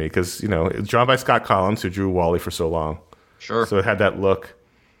sad for me because, it was drawn by Scott Collins, who drew Wally for so long. Sure. So it had that look,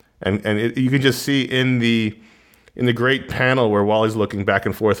 and you can just see in the great panel where Wally's looking back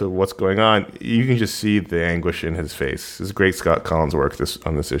and forth of what's going on, you can just see the anguish in his face. This is great Scott Collins work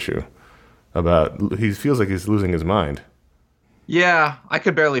on this issue. He feels like he's losing his mind. Yeah, I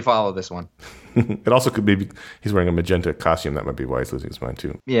could barely follow this one. It also could be he's wearing a magenta costume. That might be why he's losing his mind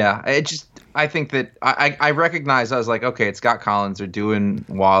too. Yeah, I think that I recognize. I was like, okay, it's Scott Collins. They're doing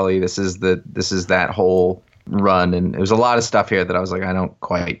Wally. This is that whole run, and there was a lot of stuff here that I was like, I don't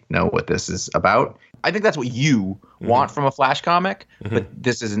quite know what this is about. I think that's what you want from a Flash comic, but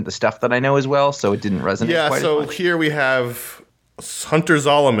this isn't the stuff that I know as well, so it didn't resonate quite so as much. here we have Hunter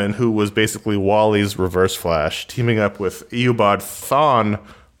Zolomon, who was basically Wally's Reverse Flash, teaming up with Eobard Thawne,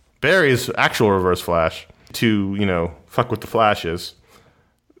 Barry's actual Reverse Flash, to, fuck with the Flashes.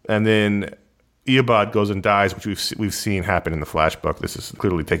 And then Eobard goes and dies, which we've seen happen in the Flash book. This is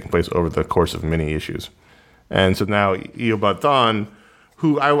clearly taking place over the course of many issues. And so now Eobard Thawne,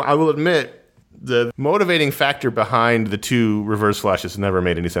 who I will admit, the motivating factor behind the two Reverse Flashes never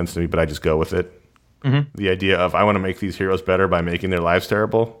made any sense to me, but I just go with it. The idea of I want to make these heroes better by making their lives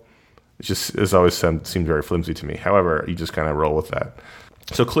terrible, it's always seemed very flimsy to me. However, you just kind of roll with that.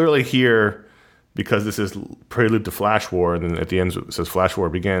 So clearly here, because this is prelude to Flash War, and then at the end it says Flash War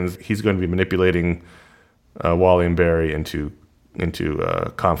begins, he's going to be manipulating Wally and Barry into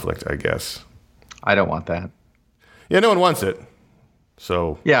conflict, I guess. I don't want that. Yeah, no one wants it.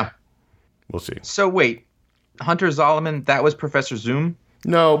 So yeah. We'll see. So wait, Hunter Zolomon, that was Professor Zoom?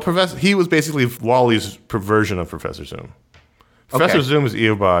 No, he was basically Wally's version of Professor Zoom. Professor Zoom is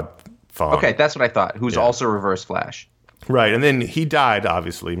Eobard Thawne. Okay, that's what I thought, who's also Reverse Flash. Right, and then he died,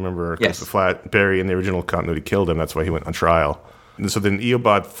 obviously. Remember, because Barry in the original continuity killed him. That's why he went on trial. And so then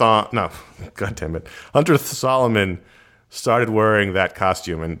Eobard Thawne, Hunter Zolomon started wearing that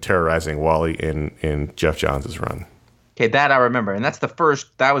costume and terrorizing Wally in Jeff Johns' run. Okay, that I remember, and that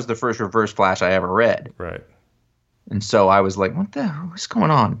was the first Reverse Flash I ever read. Right. And so I was like, what's going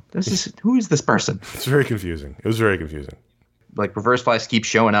on? Who is this person? It's very confusing. It was very confusing. Like, Reverse Flash keeps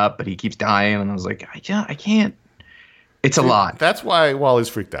showing up, but he keeps dying, and I was like, I can't. It's a lot. That's why Wally's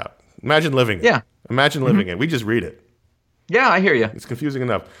freaked out. Imagine living it. Yeah. Imagine living it. We just read it. Yeah, I hear you. It's confusing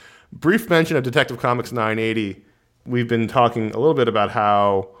enough. Brief mention of Detective Comics 980. We've been talking a little bit about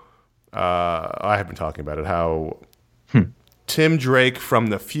how, I have been talking about it, how Tim Drake from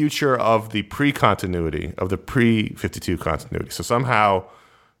the future of the pre-continuity, of the pre-52 continuity. So somehow,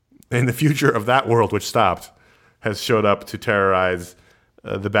 in the future of that world, which stopped, has showed up to terrorize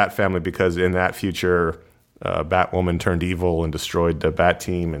the Bat family, because in that future, Batwoman turned evil and destroyed the Bat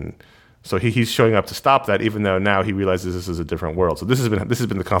team, and so he's showing up to stop that, even though now he realizes this is a different world. So this has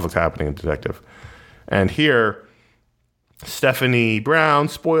been the conflict happening in Detective. And here, Stephanie Brown,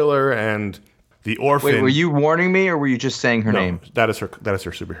 spoiler, and the orphan. Wait, were you warning me, or were you just saying her name? That is her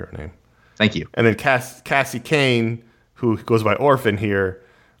superhero name. Thank you. And then Cassie Kane, who goes by Orphan here,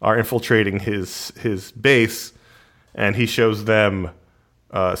 are infiltrating his base, and he shows them,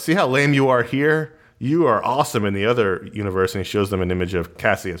 see how lame you are here? You are awesome in the other universe. And he shows them an image of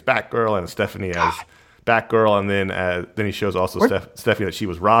Cassie as Batgirl and Stephanie as Batgirl, and then he shows also Stephanie that she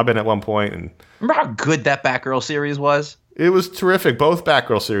was Robin at one point. And remember how good that Batgirl series was? It was terrific. Both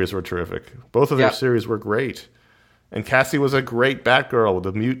Batgirl series were terrific. Both of their series were great. And Cassie was a great Batgirl.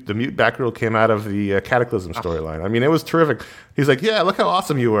 The mute Batgirl came out of the Cataclysm storyline. I mean, it was terrific. He's like, yeah, look how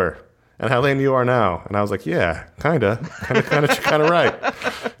awesome you were, and how lame you are now. And I was like, yeah, kind of right.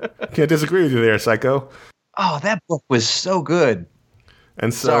 Can't disagree with you there, Psycho. Oh, that book was so good.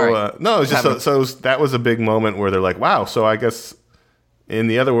 And so, no, it's just so that was a big moment where they're like, wow, so I guess in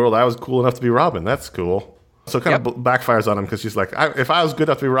the other world I was cool enough to be Robin. That's cool. So it kind of backfires on him, because she's like, if I was good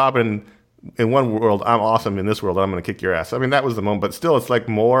enough to be Robin in one world, I'm awesome in this world, I'm going to kick your ass. I mean, that was the moment. But still, it's like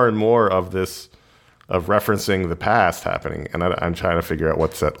more and more of this, of referencing the past happening. And I'm trying to figure out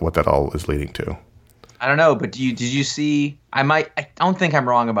what that all is leading to. I don't know, but did you see, I don't think I'm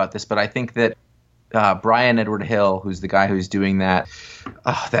wrong about this, but I think that Brian Edward Hill, who's the guy who's doing that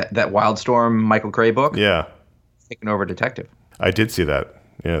Wildstorm Michael Cray book, taking over Detective. I did see that.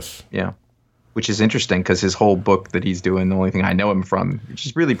 Yes. Yeah. Which is interesting, because his whole book that he's doing, the only thing I know him from, which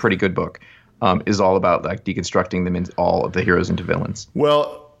is really pretty good book, is all about like deconstructing them into all of the heroes into villains.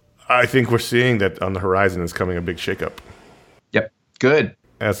 Well, I think we're seeing that on the horizon is coming a big shakeup. Yep. Good.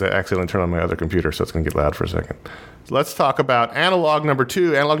 As I accidentally turn on my other computer, so it's going to get loud for a second. So let's talk about Analog number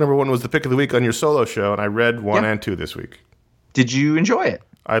 2. Analog number 1 was the pick of the week on your solo show, and I read 1 and 2 this week. Did you enjoy it?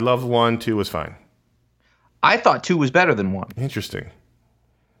 I loved 1. 2 was fine. I thought 2 was better than 1. Interesting.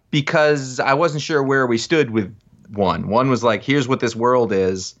 Because I wasn't sure where we stood with 1. 1 was like, here's what this world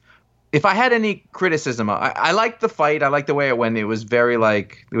is. If I had any criticism, I liked the fight. I liked the way it went. It was very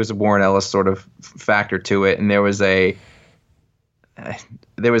like, there was a Warren Ellis sort of factor to it. And there was like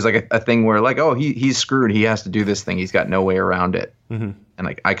a thing where like, oh, he's screwed. He has to do this thing. He's got no way around it. Mm-hmm. And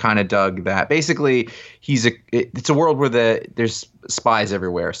like, I kind of dug that. Basically, it's a world where there's spies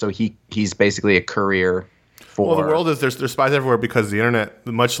everywhere. So he's basically a courier. Well, the world is there's spies everywhere, because the internet,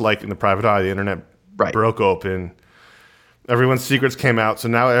 much like in the Private Eye, the internet broke open. everyone's secrets came out, so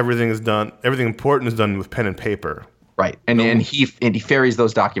now everything important is done with pen and paper. Right, and he ferries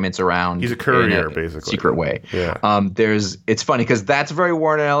those documents around. He's a courier, basically, secret way. Yeah. It's funny because that's very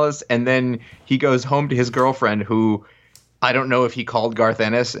Warren Ellis, and then he goes home to his girlfriend, who I don't know if he called Garth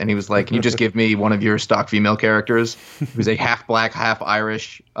Ennis, and he was like, "Can you just give me one of your stock female characters who's a half black, half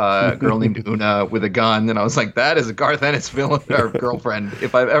Irish girl named Una with a gun?" And I was like, "That is a Garth Ennis villain or girlfriend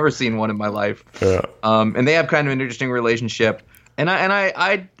if I've ever seen one in my life." Yeah. And they have kind of an interesting relationship. And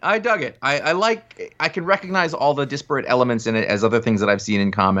I dug it. I can recognize all the disparate elements in it as other things that I've seen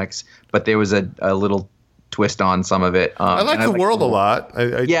in comics, but there was a little twist on some of it. I like the world a lot.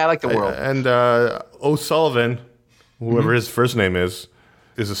 I like the world. And O'Sullivan, whoever his first name is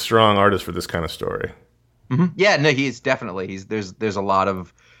a strong artist for this kind of story. Mm-hmm. Yeah, no, he's definitely. There's a lot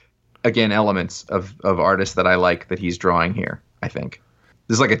of, again, elements of artists that I like that he's drawing here, I think.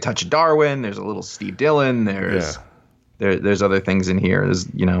 There's like a touch of Darwin. There's a little Steve Dillon. There's other things in here.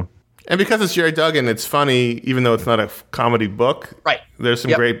 And because it's Jerry Duggan, it's funny, even though it's not a comedy book. Right. There's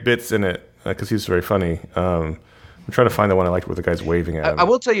some great bits in it because he's very funny. I'm trying to find the one I liked where the guy's waving at him. I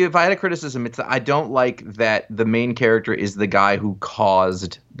will tell you, if I had a criticism, it's that I don't like that the main character is the guy who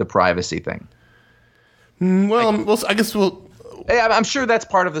caused the privacy thing. I guess we'll. I'm sure that's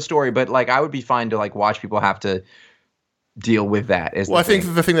part of the story, but like I would be fine to like watch people have to deal with that. I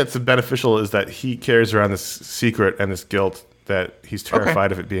think the thing that's beneficial is that he carries around this secret and this guilt that he's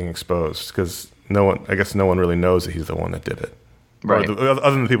terrified of it being exposed because no one really knows that he's the one that did it, right?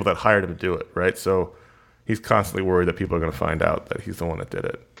 Other than the people that hired him to do it, right? So he's constantly worried that people are going to find out that he's the one that did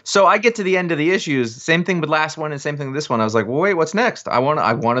it. So I get to the end of the issues, same thing with last one and same thing with this one. I was like, well, wait, what's next? I want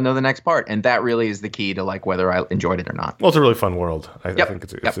to know the next part, and that really is the key to like whether I enjoyed it or not. Well, it's a really fun world. I think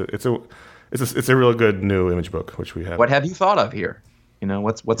it's a real good new Image book, which we have. What have you thought of here?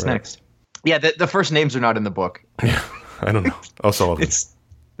 What's next? Yeah, the first names are not in the book. Yeah, I don't know. O'Sullivan.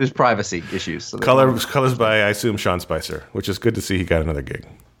 There's privacy issues. So colors by, I assume, Sean Spicer, which is good to see he got another gig.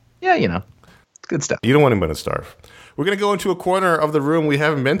 Yeah, it's good stuff. You don't want him to starve. We're going to go into a corner of the room we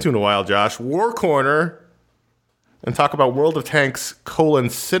haven't been to in a while, Josh. War Corner. And talk about World of Tanks: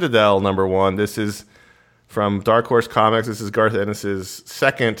 Citadel #1. This is from Dark Horse Comics. This is Garth Ennis's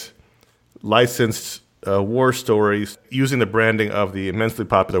second licensed war stories using the branding of the immensely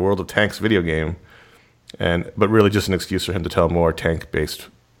popular World of Tanks video game, but really just an excuse for him to tell more tank-based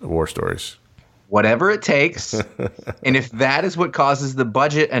war stories. Whatever it takes, and if that is what causes the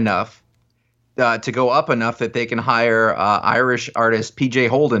budget enough to go up enough that they can hire Irish artist P.J.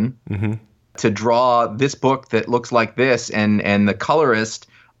 Holden to draw this book that looks like this, and the colorist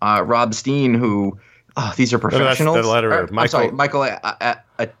Rob Steen, who these are professionals. No, that's the letterer. Michael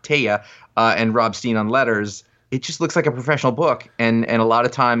Atiyeh and Rob Steen on letters. It just looks like a professional book, and a lot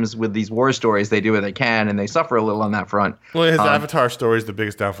of times with these war stories, they do what they can, and they suffer a little on that front. Well, his Avatar stories, the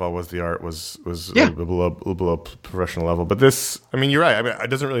biggest downfall was the art was below professional level. But this, I mean, you're right. I mean, it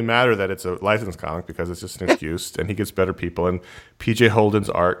doesn't really matter that it's a licensed comic because it's just an excuse, and he gets better people. And P.J. Holden's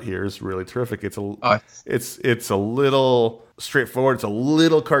art here is really terrific. It's a little straightforward. It's a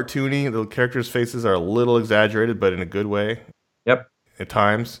little cartoony. The characters' faces are a little exaggerated, but in a good way. Yep. At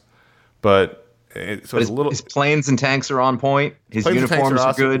times, but. His planes and tanks are on point. His uniforms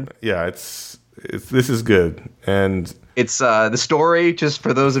are good. Yeah, this is good, and it's the story. Just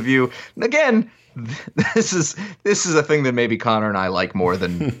for those of you, again, this is a thing that maybe Connor and I like more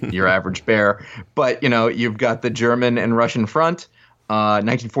than your average bear. But you've got the German and Russian front,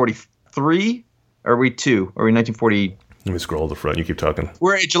 1943. Are we 1940? Let me scroll to the front. You keep talking.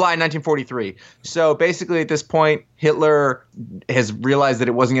 We're in July 1943. So basically at this point, Hitler has realized that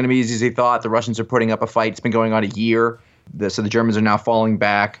it wasn't going to be as easy as he thought. The Russians are putting up a fight. It's been going on a year. So the Germans are now falling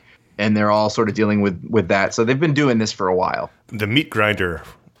back, and they're all sort of dealing with that. So they've been doing this for a while. The meat grinder.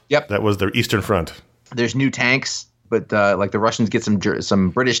 Yep. That was their Eastern Front. There's new tanks, but like the Russians get some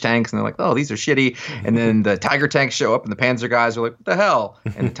British tanks, and they're like, oh, these are shitty. And then the Tiger tanks show up, and the Panzer guys are like, what the hell?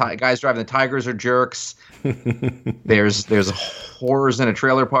 And the guys driving the Tigers are jerks. There's horrors in a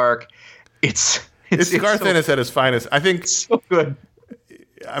trailer park. It's Garth Ennis at his finest. I think so good.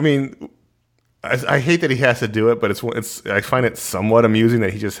 I mean, I hate that he has to do it, but I find it somewhat amusing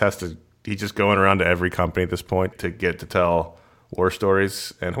that he's just going around to every company at this point to get to tell war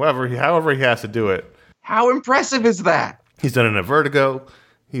stories, and however he has to do it. How impressive is that? He's done it at Vertigo.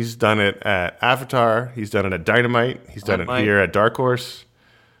 He's done it at Avatar. He's done it at Dynamite. He's done it here at Dark Horse.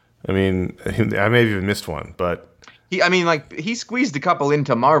 I mean, I may have even missed one, but he squeezed a couple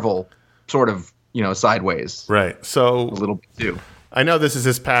into Marvel, sort of, sideways. Right. So a little bit too. I know this is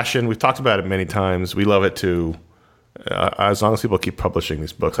his passion. We've talked about it many times. We love it too. As long as people keep publishing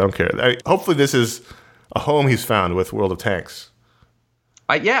these books, I don't care. Hopefully, this is a home he's found with World of Tanks.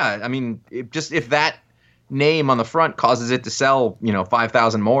 I mean, if that name on the front causes it to sell,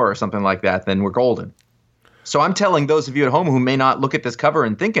 5,000 more or something like that, then we're golden. So I'm telling those of you at home who may not look at this cover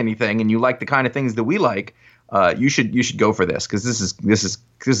and think anything, and you like the kind of things that we like, you should go for this, because this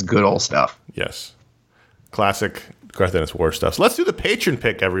is good old stuff. Yes, classic Garth Ennis war stuff. So let's do the patron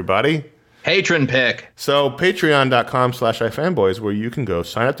pick, everybody. Patron pick. So patreon.com/ifanboys, where you can go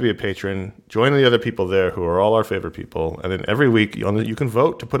sign up to be a patron, join the other people there who are all our favorite people, and then every week you can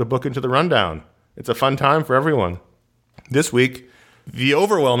vote to put a book into the rundown. It's a fun time for everyone. This week, the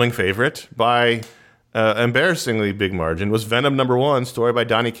overwhelming favorite by embarrassingly big margin was Venom #1, story by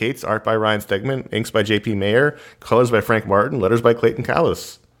Donny Cates, art by Ryan Stegman, inks by J.P. Mayer, colors by Frank Martin, letters by Clayton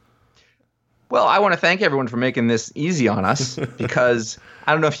Callis. Well, I want to thank everyone for making this easy on us, because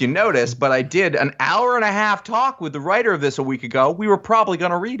I don't know if you noticed, but I did an hour-and-a-half talk with the writer of this a week ago. We were probably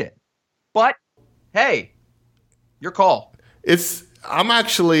going to read it. But, hey, your call. I'm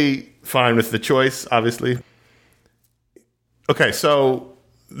actually fine with the choice, obviously. Okay, so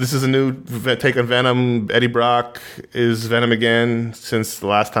this is a new take on Venom. Eddie Brock is Venom again. Since the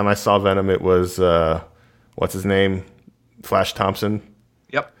last time I saw Venom, it was, what's his name? Flash Thompson.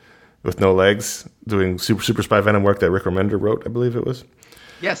 Yep. With no legs, doing Super Spy Venom work that Rick Remender wrote, I believe it was.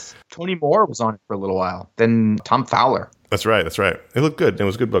 Yes. Tony Moore was on it for a little while. Then Tom Fowler. That's right. It looked good. It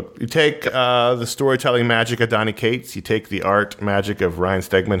was a good book. You take the storytelling magic of Donny Cates. You take the art magic of Ryan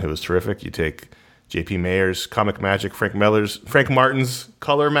Stegman, who was terrific. You take J.P. Mayer's comic magic, Frank Martin's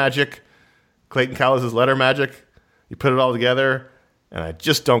color magic, Clayton Callis' letter magic. You put it all together, and I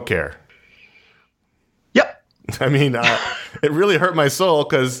just don't care. Yep. I mean, it really hurt my soul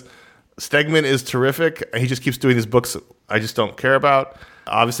because Stegman is terrific. He just keeps doing these books I just don't care about.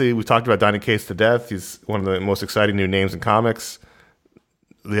 Obviously, we talked about Donny Cates to death. He's one of the most exciting new names in comics.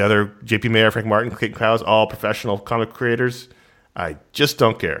 The other, J.P. Mayer, Frank Martin, Clayton Callis, all professional comic creators. I just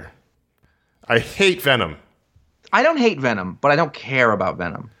don't care. I hate Venom. I don't hate Venom, but I don't care about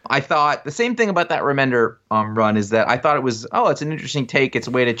Venom. I thought the same thing about that Remender run is that I thought it was, it's an interesting take. It's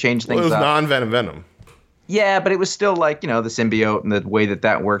a way to change things up. It was non-Venom Venom. Yeah, but it was still like, the symbiote and the way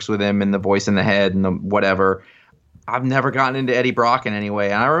that works with him and the voice in the head and the whatever. I've never gotten into Eddie Brock in any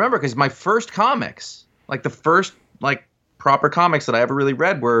way. And I remember because my first comics, like the first proper comics that I ever really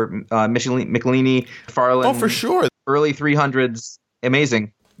read were Michelini, Farland. Oh, for sure. Early 300s.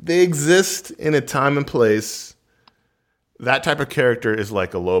 Amazing. They exist in a time and place. That type of character is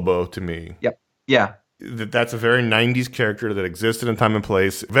like a Lobo to me. Yep. Yeah. That's a very 90s character that existed in time and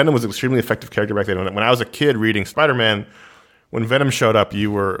place. Venom was an extremely effective character back then. When I was a kid reading Spider-Man, when Venom showed up,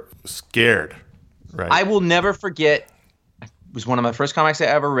 you were scared, right? I will never forget, it was one of my first comics I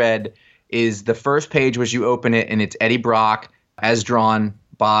ever read, is the first page was you open it and it's Eddie Brock as drawn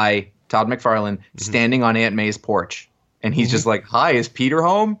by Todd McFarlane standing on Aunt May's porch. And he's just like, "Hi, is Peter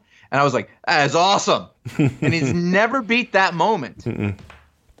home?" And I was like, "That is awesome." And he's never beat that moment.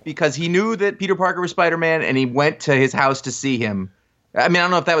 Because he knew that Peter Parker was Spider-Man, and he went to his house to see him. I mean, I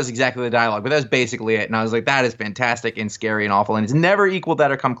don't know if that was exactly the dialogue, but that was basically it. And I was like, that is fantastic and scary and awful, and it's never equaled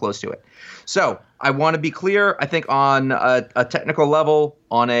that or come close to it. So I want to be clear. I think on a technical level,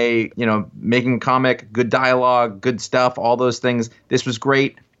 on a, making a comic, good dialogue, good stuff, all those things, this was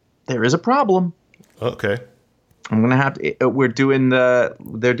great. There is a problem. Okay. I'm going to have to, they're doing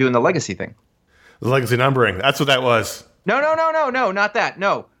the legacy thing. The legacy numbering. That's what that was. No, not that.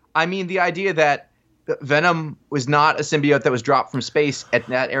 No. I mean, the idea that Venom was not a symbiote that was dropped from space at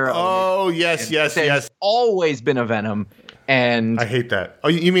that era. Oh, yes. There's always been a Venom, and I hate that. Oh,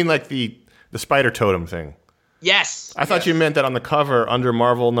 you mean like the spider totem thing? Yes. I thought you meant that on the cover under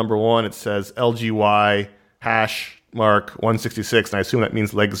Marvel #1 it says LGY #166, and I assume that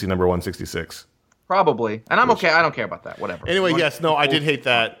means legacy number 166. Probably, and I'm okay. I don't care about that. Whatever. Anyway, I did hate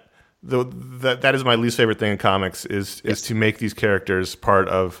that. That is my least favorite thing in comics is to make these characters part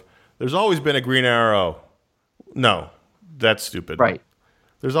of. There's always been a Green Arrow. No, that's stupid. Right.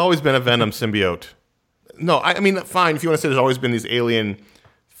 There's always been a Venom symbiote. No, I mean, fine if you want to say there's always been these alien,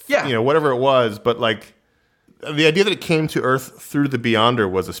 whatever it was, but like the idea that it came to Earth through the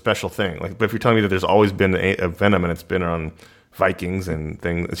Beyonder was a special thing. Like, but if you're telling me that there's always been a Venom and it's been on Vikings and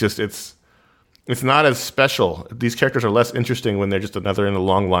things, it's not as special. These characters are less interesting when they're just another in a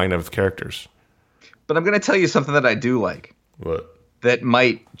long line of characters. But I'm going to tell you something that I do like. What? That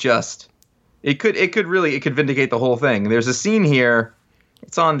might just it could vindicate the whole thing. There's a scene here.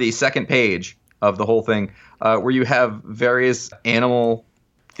 It's on the second page of the whole thing where you have various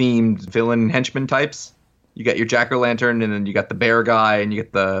animal-themed villain henchman types. You got your Jack-o'-lantern, and then you got the bear guy, and you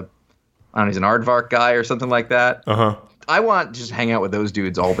get he's an aardvark guy or something like that. Uh-huh. I want to just hang out with those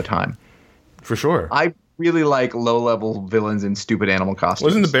dudes all the time. For sure. really like low-level villains in stupid animal costumes.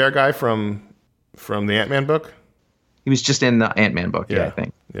 Wasn't the bear guy from the Ant-Man book? He was just in the Ant-Man book, I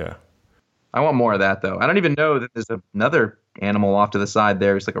think. Yeah. I want more of that, though. I don't even know that there's another animal off to the side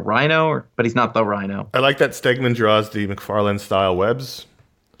there. It's like a rhino, but he's not the rhino. I like that Stegman draws the McFarlane-style webs.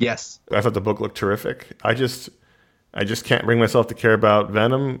 Yes. I thought the book looked terrific. I just can't bring myself to care about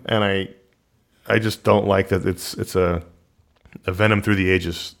Venom, and I just don't like that it's a Venom through the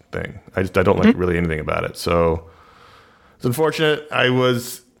ages thing. I don't like really anything about it. So it's unfortunate. I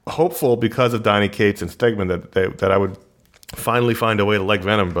was hopeful because of Donny Cates and Stegman that I would finally find a way to like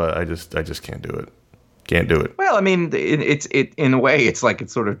Venom, but I just can't do it. Can't do it. Well, I mean, it's in a way, it's like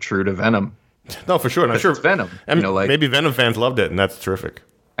it's sort of true to Venom. No, for sure. And I'm sure it's Venom. And maybe Venom fans loved it, and that's terrific.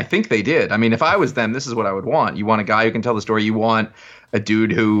 I think they did. I mean, if I was them, this is what I would want. You want a guy who can tell the story. You want a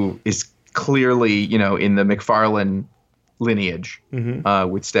dude who is clearly, in the McFarlane lineage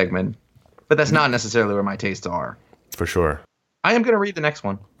with Stegman. But that's not necessarily where my tastes are. For sure. I am going to read the next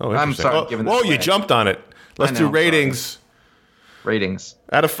one. Oh, I'm sorry. You jumped on it. Let's do ratings. Sorry. Ratings.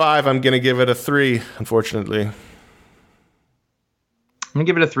 Out of 5, I'm going to give it a 3, unfortunately. I'm going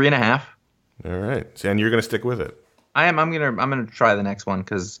to give it a 3.5. All right. And you're going to stick with it. I am. I'm gonna try the next one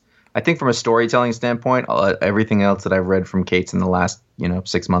because I think from a storytelling standpoint, everything else that I've read from Cates in the last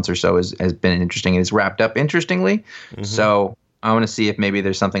 6 months or so has been interesting. It's wrapped up interestingly. Mm-hmm. So I want to see if maybe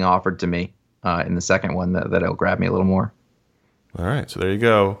there's something offered to me in the second one that'll grab me a little more. All right. So there you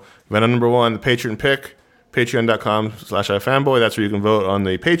go. Venom number 1, the Patreon pick, patreon.com/ifanboy. That's where you can vote on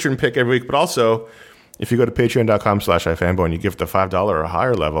the Patreon pick every week. But also, if you go to patreon.com/ifanboy and you give it the $5 or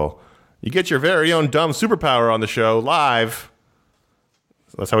higher level, you get your very own dumb superpower on the show live.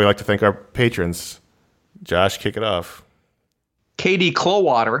 So that's how we like to thank our patrons. Josh, kick it off. Katie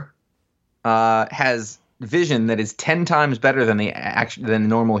Clowater has vision that is 10 times better than than a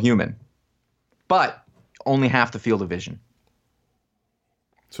normal human, but only half the field of vision.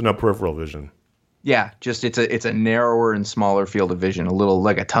 So no peripheral vision. Yeah, just it's a narrower and smaller field of vision, a little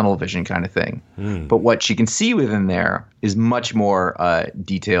like a tunnel vision kind of thing. But what she can see within there is much more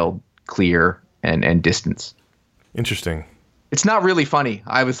detailed, clear, and distance. Interesting. It's not really funny.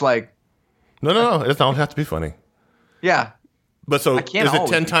 I was like, no, it don't have to be funny. Yeah, but so is it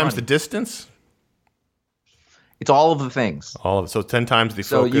 10 times the distance? It's all of the things. All of it. So 10 times the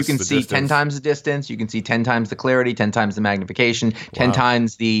focus. So you can see distance. 10 times the distance. You can see 10 times the clarity. 10 times the magnification. 10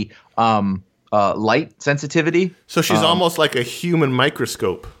 times the light sensitivity. So she's almost like a human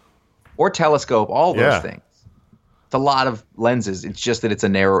microscope or telescope. All those things. It's a lot of lenses. It's just that it's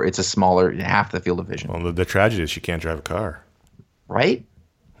a smaller half the field of vision. Well, the tragedy is she can't drive a car. Right?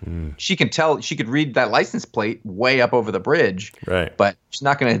 She could read that license plate way up over the bridge. Right. But she's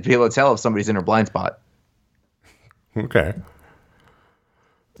not going to be able to tell if somebody's in her blind spot. Okay.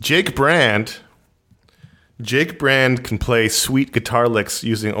 Jake Brand can play sweet guitar licks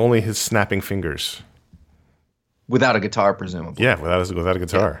using only his snapping fingers. Without a guitar, presumably. Yeah, without a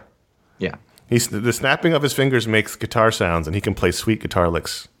guitar. Yeah. The snapping of his fingers makes guitar sounds, and he can play sweet guitar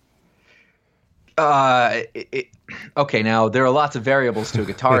licks. Okay, now there are lots of variables to a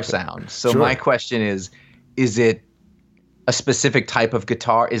guitar sound. So my question is it a specific type of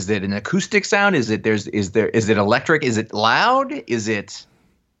guitar? Is it an acoustic sound? Is it electric? Is it loud?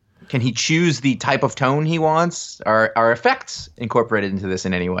 Can he choose the type of tone he wants? Are effects incorporated into this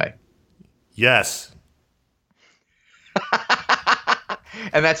in any way? Yes.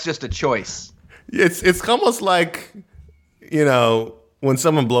 And that's just a choice. It's almost like, when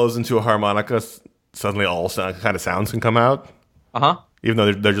someone blows into a harmonica, suddenly all kind of sounds can come out. Uh-huh. Even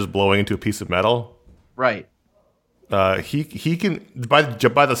though they're just blowing into a piece of metal. Right. He can, by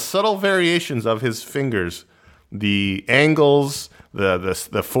the subtle variations of his fingers, the angles,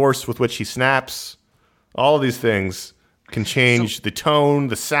 the force with which he snaps, all of these things can change the tone,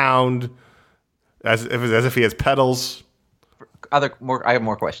 the sound, as if he has pedals. I have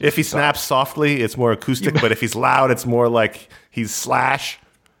more questions. If he snaps softly, it's more acoustic, but if he's loud, it's more like he's Slash.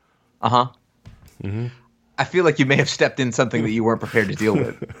 Uh-huh. Mm-hmm. I feel like you may have stepped in something that you weren't prepared to deal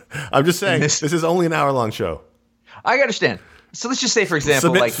with. I'm just saying, this is only an hour-long show. I understand. So let's just say, for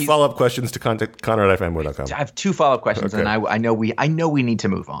example, submit follow-up questions to Connor@ifanboy.com. I have 2 follow-up questions, and I know we need to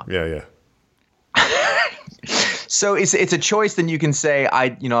move on. Yeah. So it's a choice. Then you can say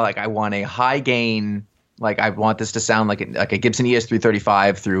I want a high gain. Like I want this to sound like a Gibson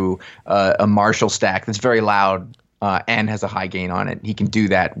ES335 through a Marshall stack that's very loud and has a high gain on it. He can do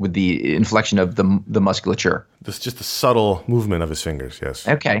that with the inflection of the musculature. This just the subtle movement of his fingers. Yes.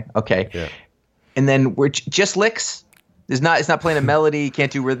 Okay. Yeah. And then we're just licks. It's not playing a melody.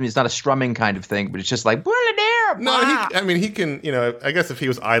 Can't do rhythm. It's not a strumming kind of thing, but it's just like he can, I guess if he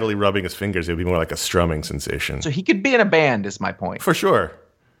was idly rubbing his fingers, it would be more like a strumming sensation. So he could be in a band, is my point. For sure.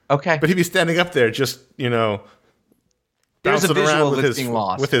 Okay. But he'd be standing up there just, There's a bouncing visual around of with being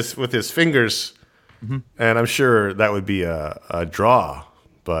lost. with his fingers. Mm-hmm. And I'm sure that would be a draw.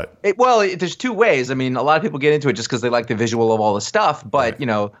 But there's two ways. I mean, a lot of people get into it just because they like the visual of all the stuff. But,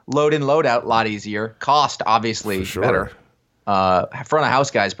 load in, load out, a lot easier. Cost, obviously, better. Front of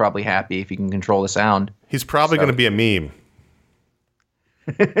house guy's probably happy if he can control the sound. He's probably going to be a meme.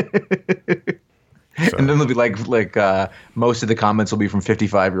 And then they'll be like most of the comments will be from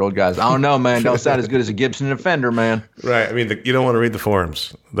 55-year-old guys. I don't know, man. Don't sound as good as a Gibson and a Fender, man. Right. I mean, you don't want to read the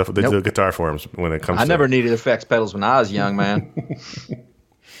forums, the guitar forums when it comes to... I never needed effects pedals when I was young, man.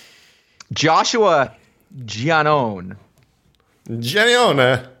 Joshua Giannone.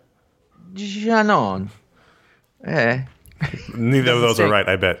 Giannone. Neither of those are right,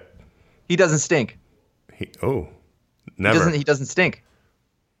 I bet. He doesn't stink. Never. He doesn't stink.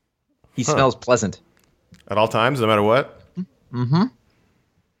 He smells pleasant. At all times, no matter what? Mm-hmm.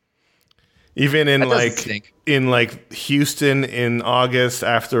 Even in Houston in August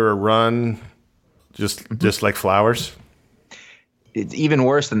after a run, just like flowers? It's even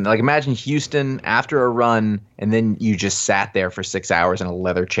worse than, imagine Houston after a run and then you just sat there for 6 hours in a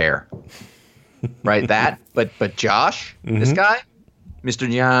leather chair. Right? But Josh, this guy, Mr.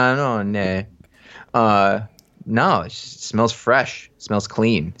 Giannone, no, it smells fresh. It smells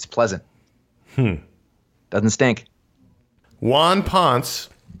clean. It's pleasant. Doesn't stink. Juan Ponce,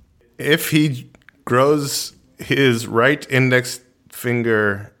 if he grows his right index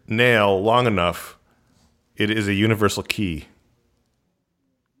finger nail long enough, it is a universal key.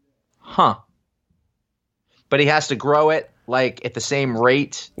 Huh. But he has to grow it at the same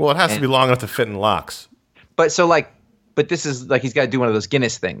rate. Well, it has to be long enough to fit in locks. But this is he's got to do one of those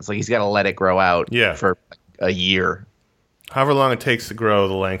Guinness things. He's got to let it grow out for a year. However long it takes to grow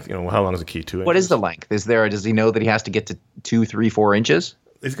the length, how long is the key? 2 inches? What is the length? Does he know that he has to get to 2, 3, 4 inches?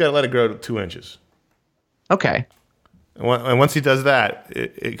 He's got to let it grow to 2 inches. Okay. And once he does that,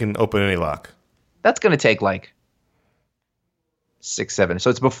 it can open any lock. That's going to take 6, 7. So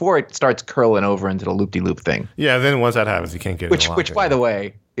it's before it starts curling over into the loop-de-loop thing. Yeah, then once that happens, you can't get it. Which, by the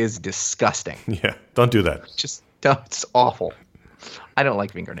way, is disgusting. Yeah, don't do that. It's awful. I don't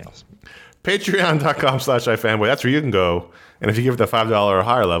like fingernails. Patreon.com/iFanboy. That's where you can go. And if you give it the $5 or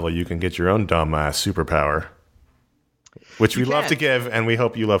higher level, you can get your own dumbass superpower, which we love to give, and we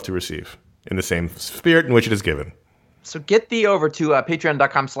hope you love to receive in the same spirit in which it is given. So get thee over to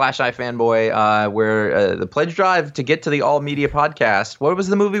patreon.com/iFanboy, where the pledge drive to get to the All Media podcast. What was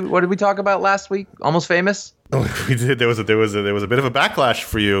the movie? What did we talk about last week? Almost Famous? Oh, we did. There was a bit of a backlash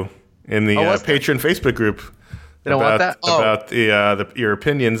for you in the Patreon Facebook group. They don't want that? About your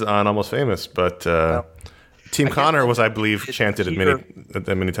opinions on Almost Famous, but Team Connor was, I believe, chanted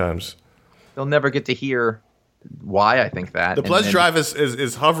at many times. They'll never get to hear why I think that. The pledge drive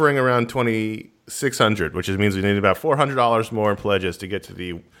is hovering around 2,600, which means we need about $400 more in pledges to get to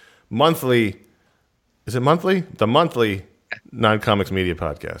the monthly. Is it monthly? The monthly Non-Comics Media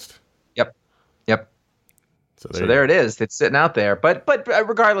podcast. Yep. So there it is. It's sitting out there. But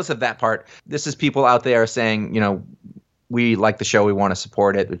regardless of that part, this is people out there saying, we like the show, we want to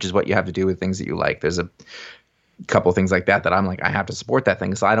support it, which is what you have to do with things that you like. There's a couple of things like that I'm like, I have to support that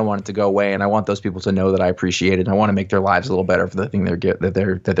thing, so I don't want it to go away, and I want those people to know that I appreciate it. I want to make their lives a little better for the thing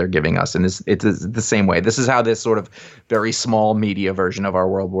that they're giving us, and it's the same way. This is how this sort of very small media version of our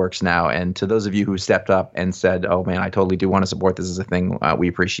world works now. And to those of you who stepped up and said, "Oh man, I totally do want to support this as a thing," we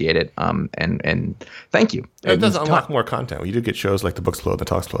appreciate it. And thank you. It does unlock more content. You do get shows like the Books Float and the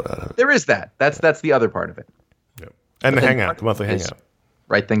Talks Float out of it. There is that. That's the other part of it. Yep. And the Hangout, the monthly Hangout.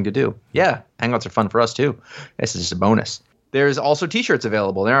 Right thing to do. Yeah, Hangouts are fun for us too. This is just a bonus. There's also t-shirts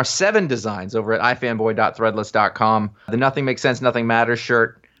available. There are 7 designs over at ifanboy.threadless.com. The Nothing Makes Sense, Nothing Matters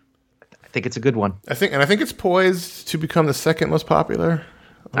shirt. I think it's a good one. I think it's poised to become the second most popular.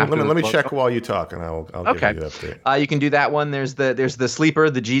 Let me check while you talk, and I'll give you the update. You can do that one. There's the sleeper,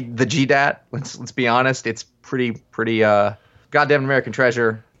 the GDAT. Let's be honest, it's pretty goddamn American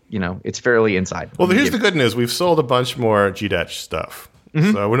treasure. It's fairly inside. Well, here's the good news: we've sold a bunch more GDAT stuff.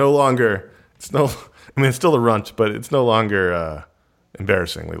 Mm-hmm. So we're no longer. It's still a runt, but it's no longer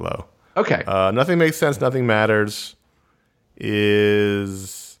embarrassingly low. Okay. Nothing Makes Sense, Nothing Matters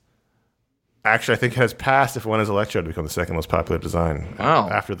is actually, I think, has passed if one is Electro to become the second most popular design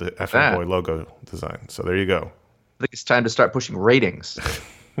after the Boy logo design. So there you go. I think it's time to start pushing ratings.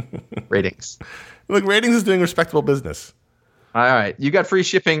 Ratings. Look, Ratings is doing respectable business. All right. You got free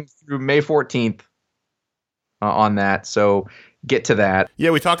shipping through May 14th on that. So get to that.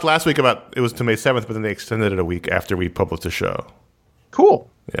 Yeah, we talked last week about it was to May 7th, but then they extended it a week after we published the show. Cool.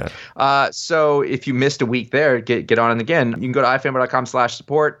 Yeah. So if you missed a week there, get on it again. You can go to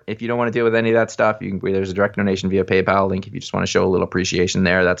ifanboy.com/support. If you don't want to deal with any of that stuff, there's a direct donation via PayPal link if you just want to show a little appreciation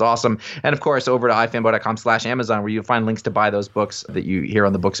there. That's awesome. And of course, over to ifanboy.com/Amazon, where you'll find links to buy those books that you hear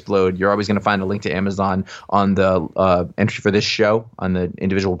on the Booksplode. You're always going to find a link to Amazon on the entry for this show. On the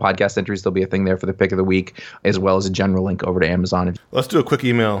individual podcast entries, there'll be a thing there for the pick of the week, as well as a general link over to Amazon. Let's do a quick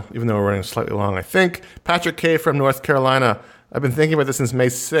email, even though we're running slightly long, I think. Patrick K. from North Carolina. I've been thinking about this since May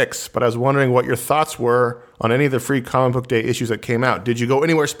 6th, but I was wondering what your thoughts were on any of the free Comic Book Day issues that came out. Did you go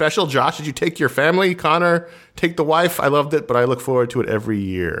anywhere special? Josh, did you take your family? Connor, take the wife? I loved it, but I look forward to it every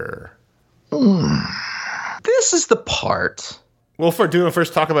year. This is the part. Well, do you want to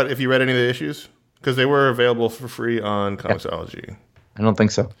first talk about if you read any of the issues? Because they were available for free on Comixology. I don't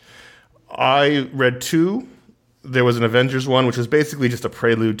think so. I read 2. There was an Avengers one, which was basically just a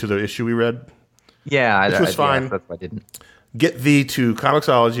prelude to the issue we read. Yeah, which was fine. Yeah, that's why I didn't. Get thee to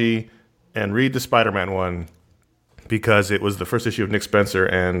Comixology and read the Spider-Man one because it was the first issue of Nick Spencer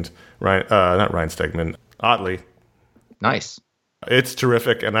and not Ryan Stegman, Otley. Nice. It's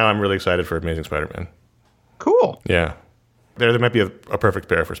terrific, and now I'm really excited for Amazing Spider-Man. Cool. Yeah. There might be a perfect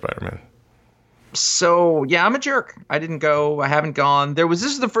pair for Spider-Man. So, yeah, I'm a jerk. I didn't go. I haven't gone. This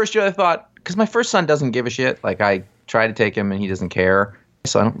is the first year I thought, because my first son doesn't give a shit. Like, I try to take him, and he doesn't care.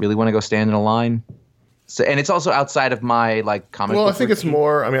 So I don't really want to go stand in a line. So, and it's also outside of my comic. Well, book I think it's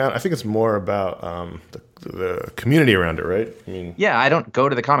more. I think it's more about the community around it, right? I mean, yeah, I don't go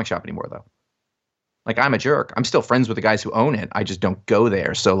to the comic shop anymore though. I'm a jerk. I'm still friends with the guys who own it. I just don't go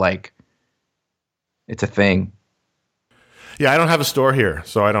there. So it's a thing. Yeah, I don't have a store here,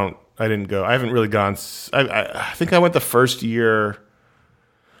 so I didn't go. I haven't really gone. I think I went the first year.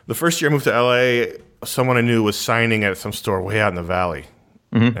 The first year I moved to LA, someone I knew was signing at some store way out in the valley.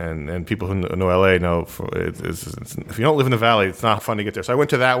 Mm-hmm. And people who know LA know if you don't live in the valley, it's not fun to get there. So I went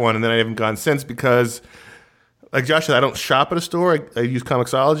to that one, and then I haven't gone since because, like Josh said, I don't shop at a store. I use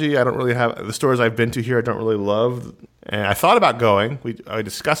Comixology. I don't really have the stores I've been to here. I don't really love. And I thought about going. I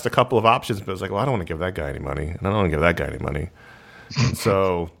discussed a couple of options, but I was like, well, I don't want to give that guy any money, and I don't want to give that guy any money. And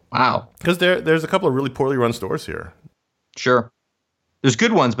so wow, because there's a couple of really poorly run stores here. Sure, there's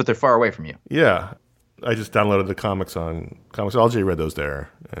good ones, but they're far away from you. Yeah. I just downloaded the comics on Comixology, read those there.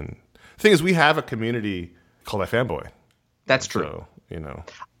 And the thing is, we have a community called iFanboy. That's true. So, you know.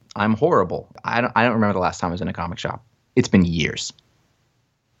 I'm horrible. I don't remember the last time I was in a comic shop. It's been years.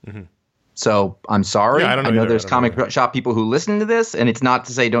 Mm-hmm. So I'm sorry. Yeah, I know there's comic shop people who listen to this, and it's not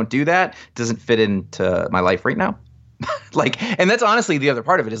to say don't do that. It doesn't fit into my life right now. And that's honestly the other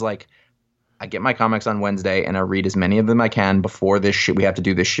part of it is I get my comics on Wednesday, and I read as many of them I can before we have to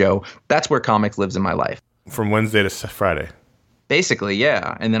do this show. That's where comics lives in my life. From Wednesday to Friday. Basically,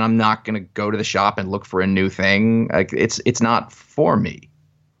 yeah. And then I'm not going to go to the shop and look for a new thing. It's not for me.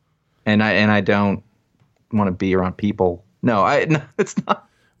 And I don't want to be around people. No, it's not.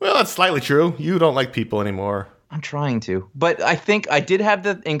 Well, that's slightly true. You don't like people anymore. I'm trying to. But I think I did have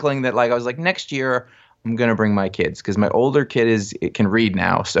the inkling that I was like, next year I'm going to bring my kids because my older kid can read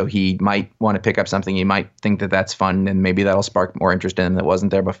now. So he might want to pick up something. He might think that that's fun, and maybe that'll spark more interest in him that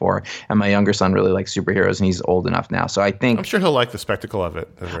wasn't there before. And my younger son really likes superheroes, and he's old enough now. So I think I'm sure he'll like the spectacle of it.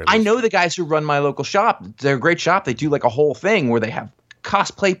 I know the guys who run my local shop. They're a great shop. They do a whole thing where they have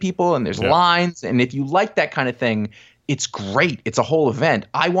cosplay people and there's lines. And if you like that kind of thing, it's great. It's a whole event.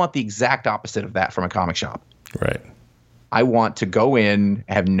 I want the exact opposite of that from a comic shop. Right. I want to go in,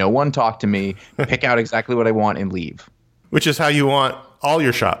 have no one talk to me, pick out exactly what I want, and leave. Which is how you want all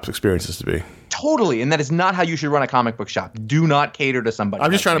your shop experiences to be. Totally. And that is not how you should run a comic book shop. Do not cater to somebody.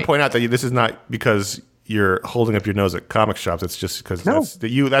 I'm just trying to point out that this is not because you're holding up your nose at comic shops. It's just because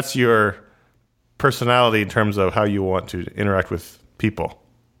that's your personality in terms of how you want to interact with people.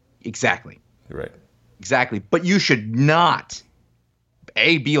 Exactly. Right. Exactly. But you should not,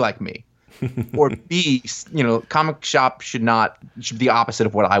 A, be like me. Or B, comic shop should be the opposite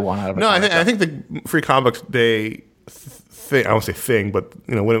of what I want out of a comic shop. I think the Free Comic Book Day thing, I won't say thing, but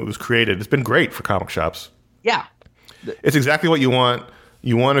when it was created, it's been great for comic shops. Yeah. It's exactly what you want.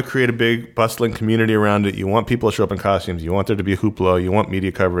 You want to create a big bustling community around it. You want people to show up in costumes. You want there to be a hoopla. You want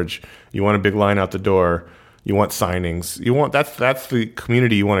media coverage. You want a big line out the door. You want signings. That's the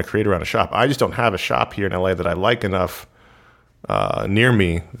community you want to create around a shop. I just don't have a shop here in LA that I like enough near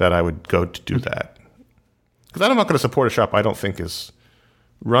me that I would go to do that. Because I'm not going to support a shop I don't think is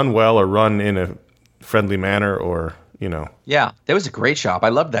run well or run in a friendly manner or, Yeah, that was a great shop. I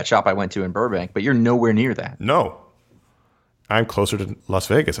loved that shop I went to in Burbank, but you're nowhere near that. No. I'm closer to Las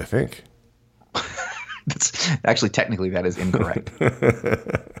Vegas, I think. Actually, technically, that is incorrect.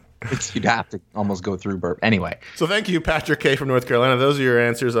 You'd have to almost go through burp. Anyway. So thank you, Patrick K. from North Carolina. Those are your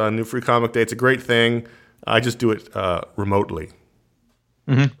answers on New Free Comic Day. It's a great thing. I just do it remotely.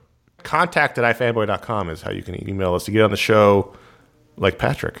 Mm-hmm. Contact@ifanboy.com is how you can email us to get on the show like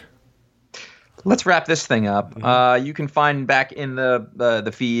Patrick. Let's wrap this thing up. You can find back in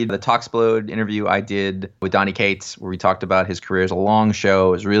the feed the Talksplode interview I did with Donny Cates, where we talked about his career. It's a long show.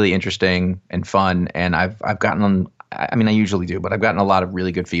 It was really interesting and fun, and I've gotten I mean, I usually do, but I've gotten a lot of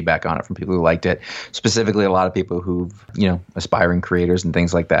really good feedback on it from people who liked it. Specifically, a lot of people who've, aspiring creators and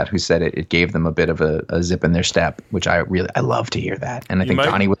things like that, who said it gave them a bit of a zip in their step, which I love to hear that. And I think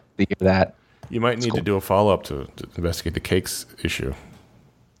Donny would love to hear that. You might need to do a follow-up to investigate the cakes issue.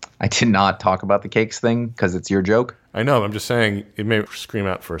 I did not talk about the cakes thing because it's your joke. I know. I'm just saying it may scream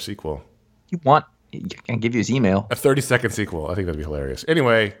out for a sequel. I can give you his email. A 30-second sequel. I think that'd be hilarious.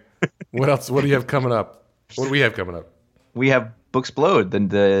 Anyway, what else? What do you have coming up? What do we have coming up? We have Booksplode.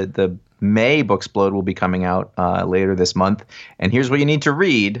 The May Booksplode will be coming out later this month. And here's what you need to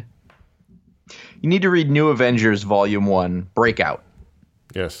read. You need to read New Avengers Volume 1, Breakout.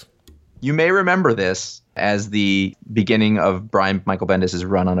 Yes. You may remember this as the beginning of Brian Michael Bendis'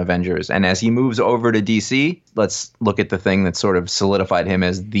 run on Avengers. And as he moves over to DC, let's look at the thing that sort of solidified him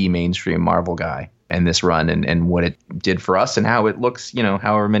as the mainstream Marvel guy and this run and what it did for us and how it looks,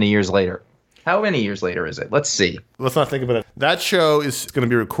 however many years later. How many years later is it? Let's see. Let's not think about it. That show is going to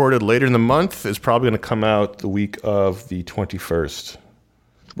be recorded later in the month. It's probably going to come out the week of the 21st,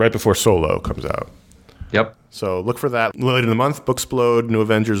 right before Solo comes out. Yep. So look for that later in the month. Booksplode, New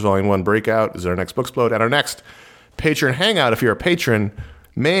Avengers Volume 1 Breakout is our next Booksplode. And our next Patreon Hangout, if you're a patron,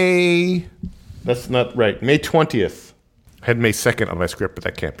 May 20th. I had May 2nd on my script, but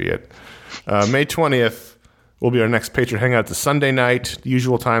that can't be it. May 20th will be our next Patreon Hangout. It's a Sunday night,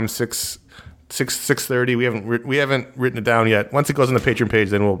 usual time, 6:30. We haven't written it down yet. Once it goes on the Patreon page,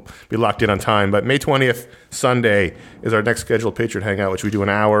 then we'll be locked in on time. But May 20th, Sunday, is our next scheduled Patreon Hangout, which we do an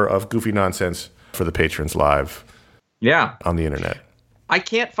hour of goofy nonsense for the patrons live. Yeah. On the internet. I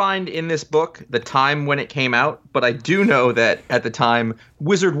can't find in this book the time when it came out, but I do know that at the time,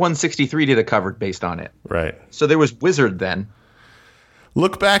 Wizard 163 did a cover based on it. Right. So there was Wizard then.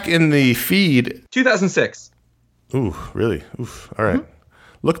 Look back in the feed. 2006. Ooh, really? Oof. All right. Mm-hmm.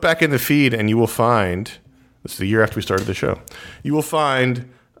 Look back in the feed and you will find, this is the year after we started the show, you will find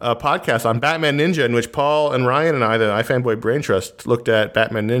a podcast on Batman Ninja in which Paul and Ryan and I, the iFanboy Brain Trust, looked at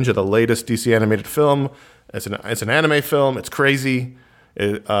Batman Ninja, the latest DC animated film. It's an anime film. It's crazy.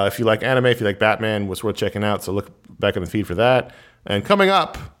 If you like anime, if you like Batman, it's worth checking out. So look back in the feed for that. And coming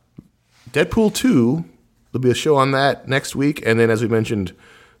up, Deadpool 2, there'll be a show on that next week. And then, as we mentioned,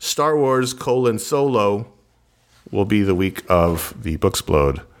 Star Wars: Solo will be the week of the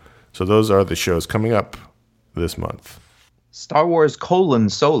Booksplode. So those are the shows coming up this month. Star Wars: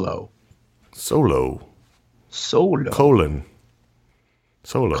 Solo. Solo.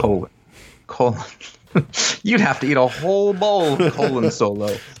 You'd have to eat a whole bowl of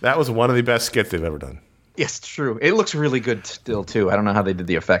Solo. That was one of the best skits they've ever done. Yes, true. It looks really good still, too. I don't know how they did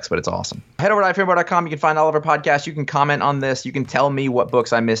the effects, but it's awesome. Head over to ifanboy.com. You can find all of our podcasts. You can comment on this. You can tell me what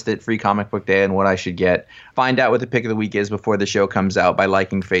books I missed at Free Comic Book Day and what I should get. Find out what the pick of the week is before the show comes out by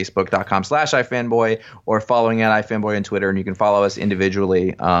liking facebook.com/ifanboy or following at ifanboy on Twitter. And you can follow us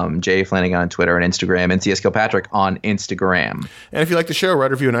individually, Jay Flanagan on Twitter and Instagram, and CS Kilpatrick on Instagram. And if you like the show,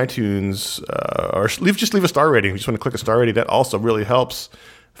 write a review on iTunes or just leave a star rating. If you just want to click a star rating, that also really helps.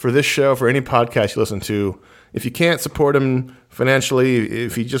 For this show, for any podcast you listen to, if you can't support them financially,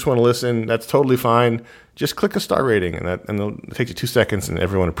 if you just want to listen, that's totally fine. Just click a star rating, and it takes you 2 seconds, and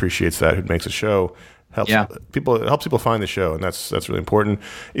everyone appreciates that who makes a show. It helps people find the show, and that's really important.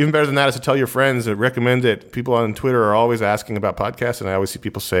 Even better than that is to tell your friends, recommend it. People on Twitter are always asking about podcasts, and I always see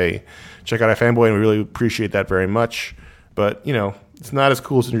people say, check out iFanboy, and we really appreciate that very much. But, it's not as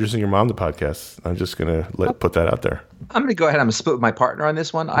cool as introducing your mom to podcasts. I'm just going to put that out there. I'm going to go ahead. I'm going to split with my partner on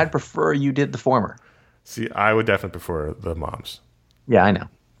this one. I'd prefer you did the former. See, I would definitely prefer the moms. Yeah, I know.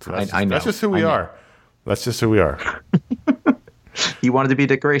 So I know. That's just who we are. That's just who we are. He wanted to be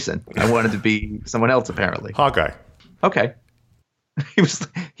Dick Grayson. I wanted to be someone else, apparently. Hawkeye. Okay. He was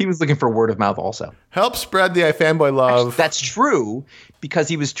looking for word of mouth also. Help spread the iFanboy love. Actually, that's true, because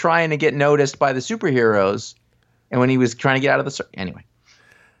he was trying to get noticed by the superheroes. And when he was trying to get out of the... Anyway.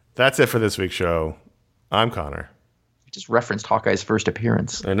 That's it for this week's show. I'm Connor. You just referenced Hawkeye's first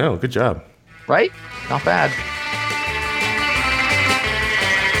appearance. I know. Good job. Right? Not bad.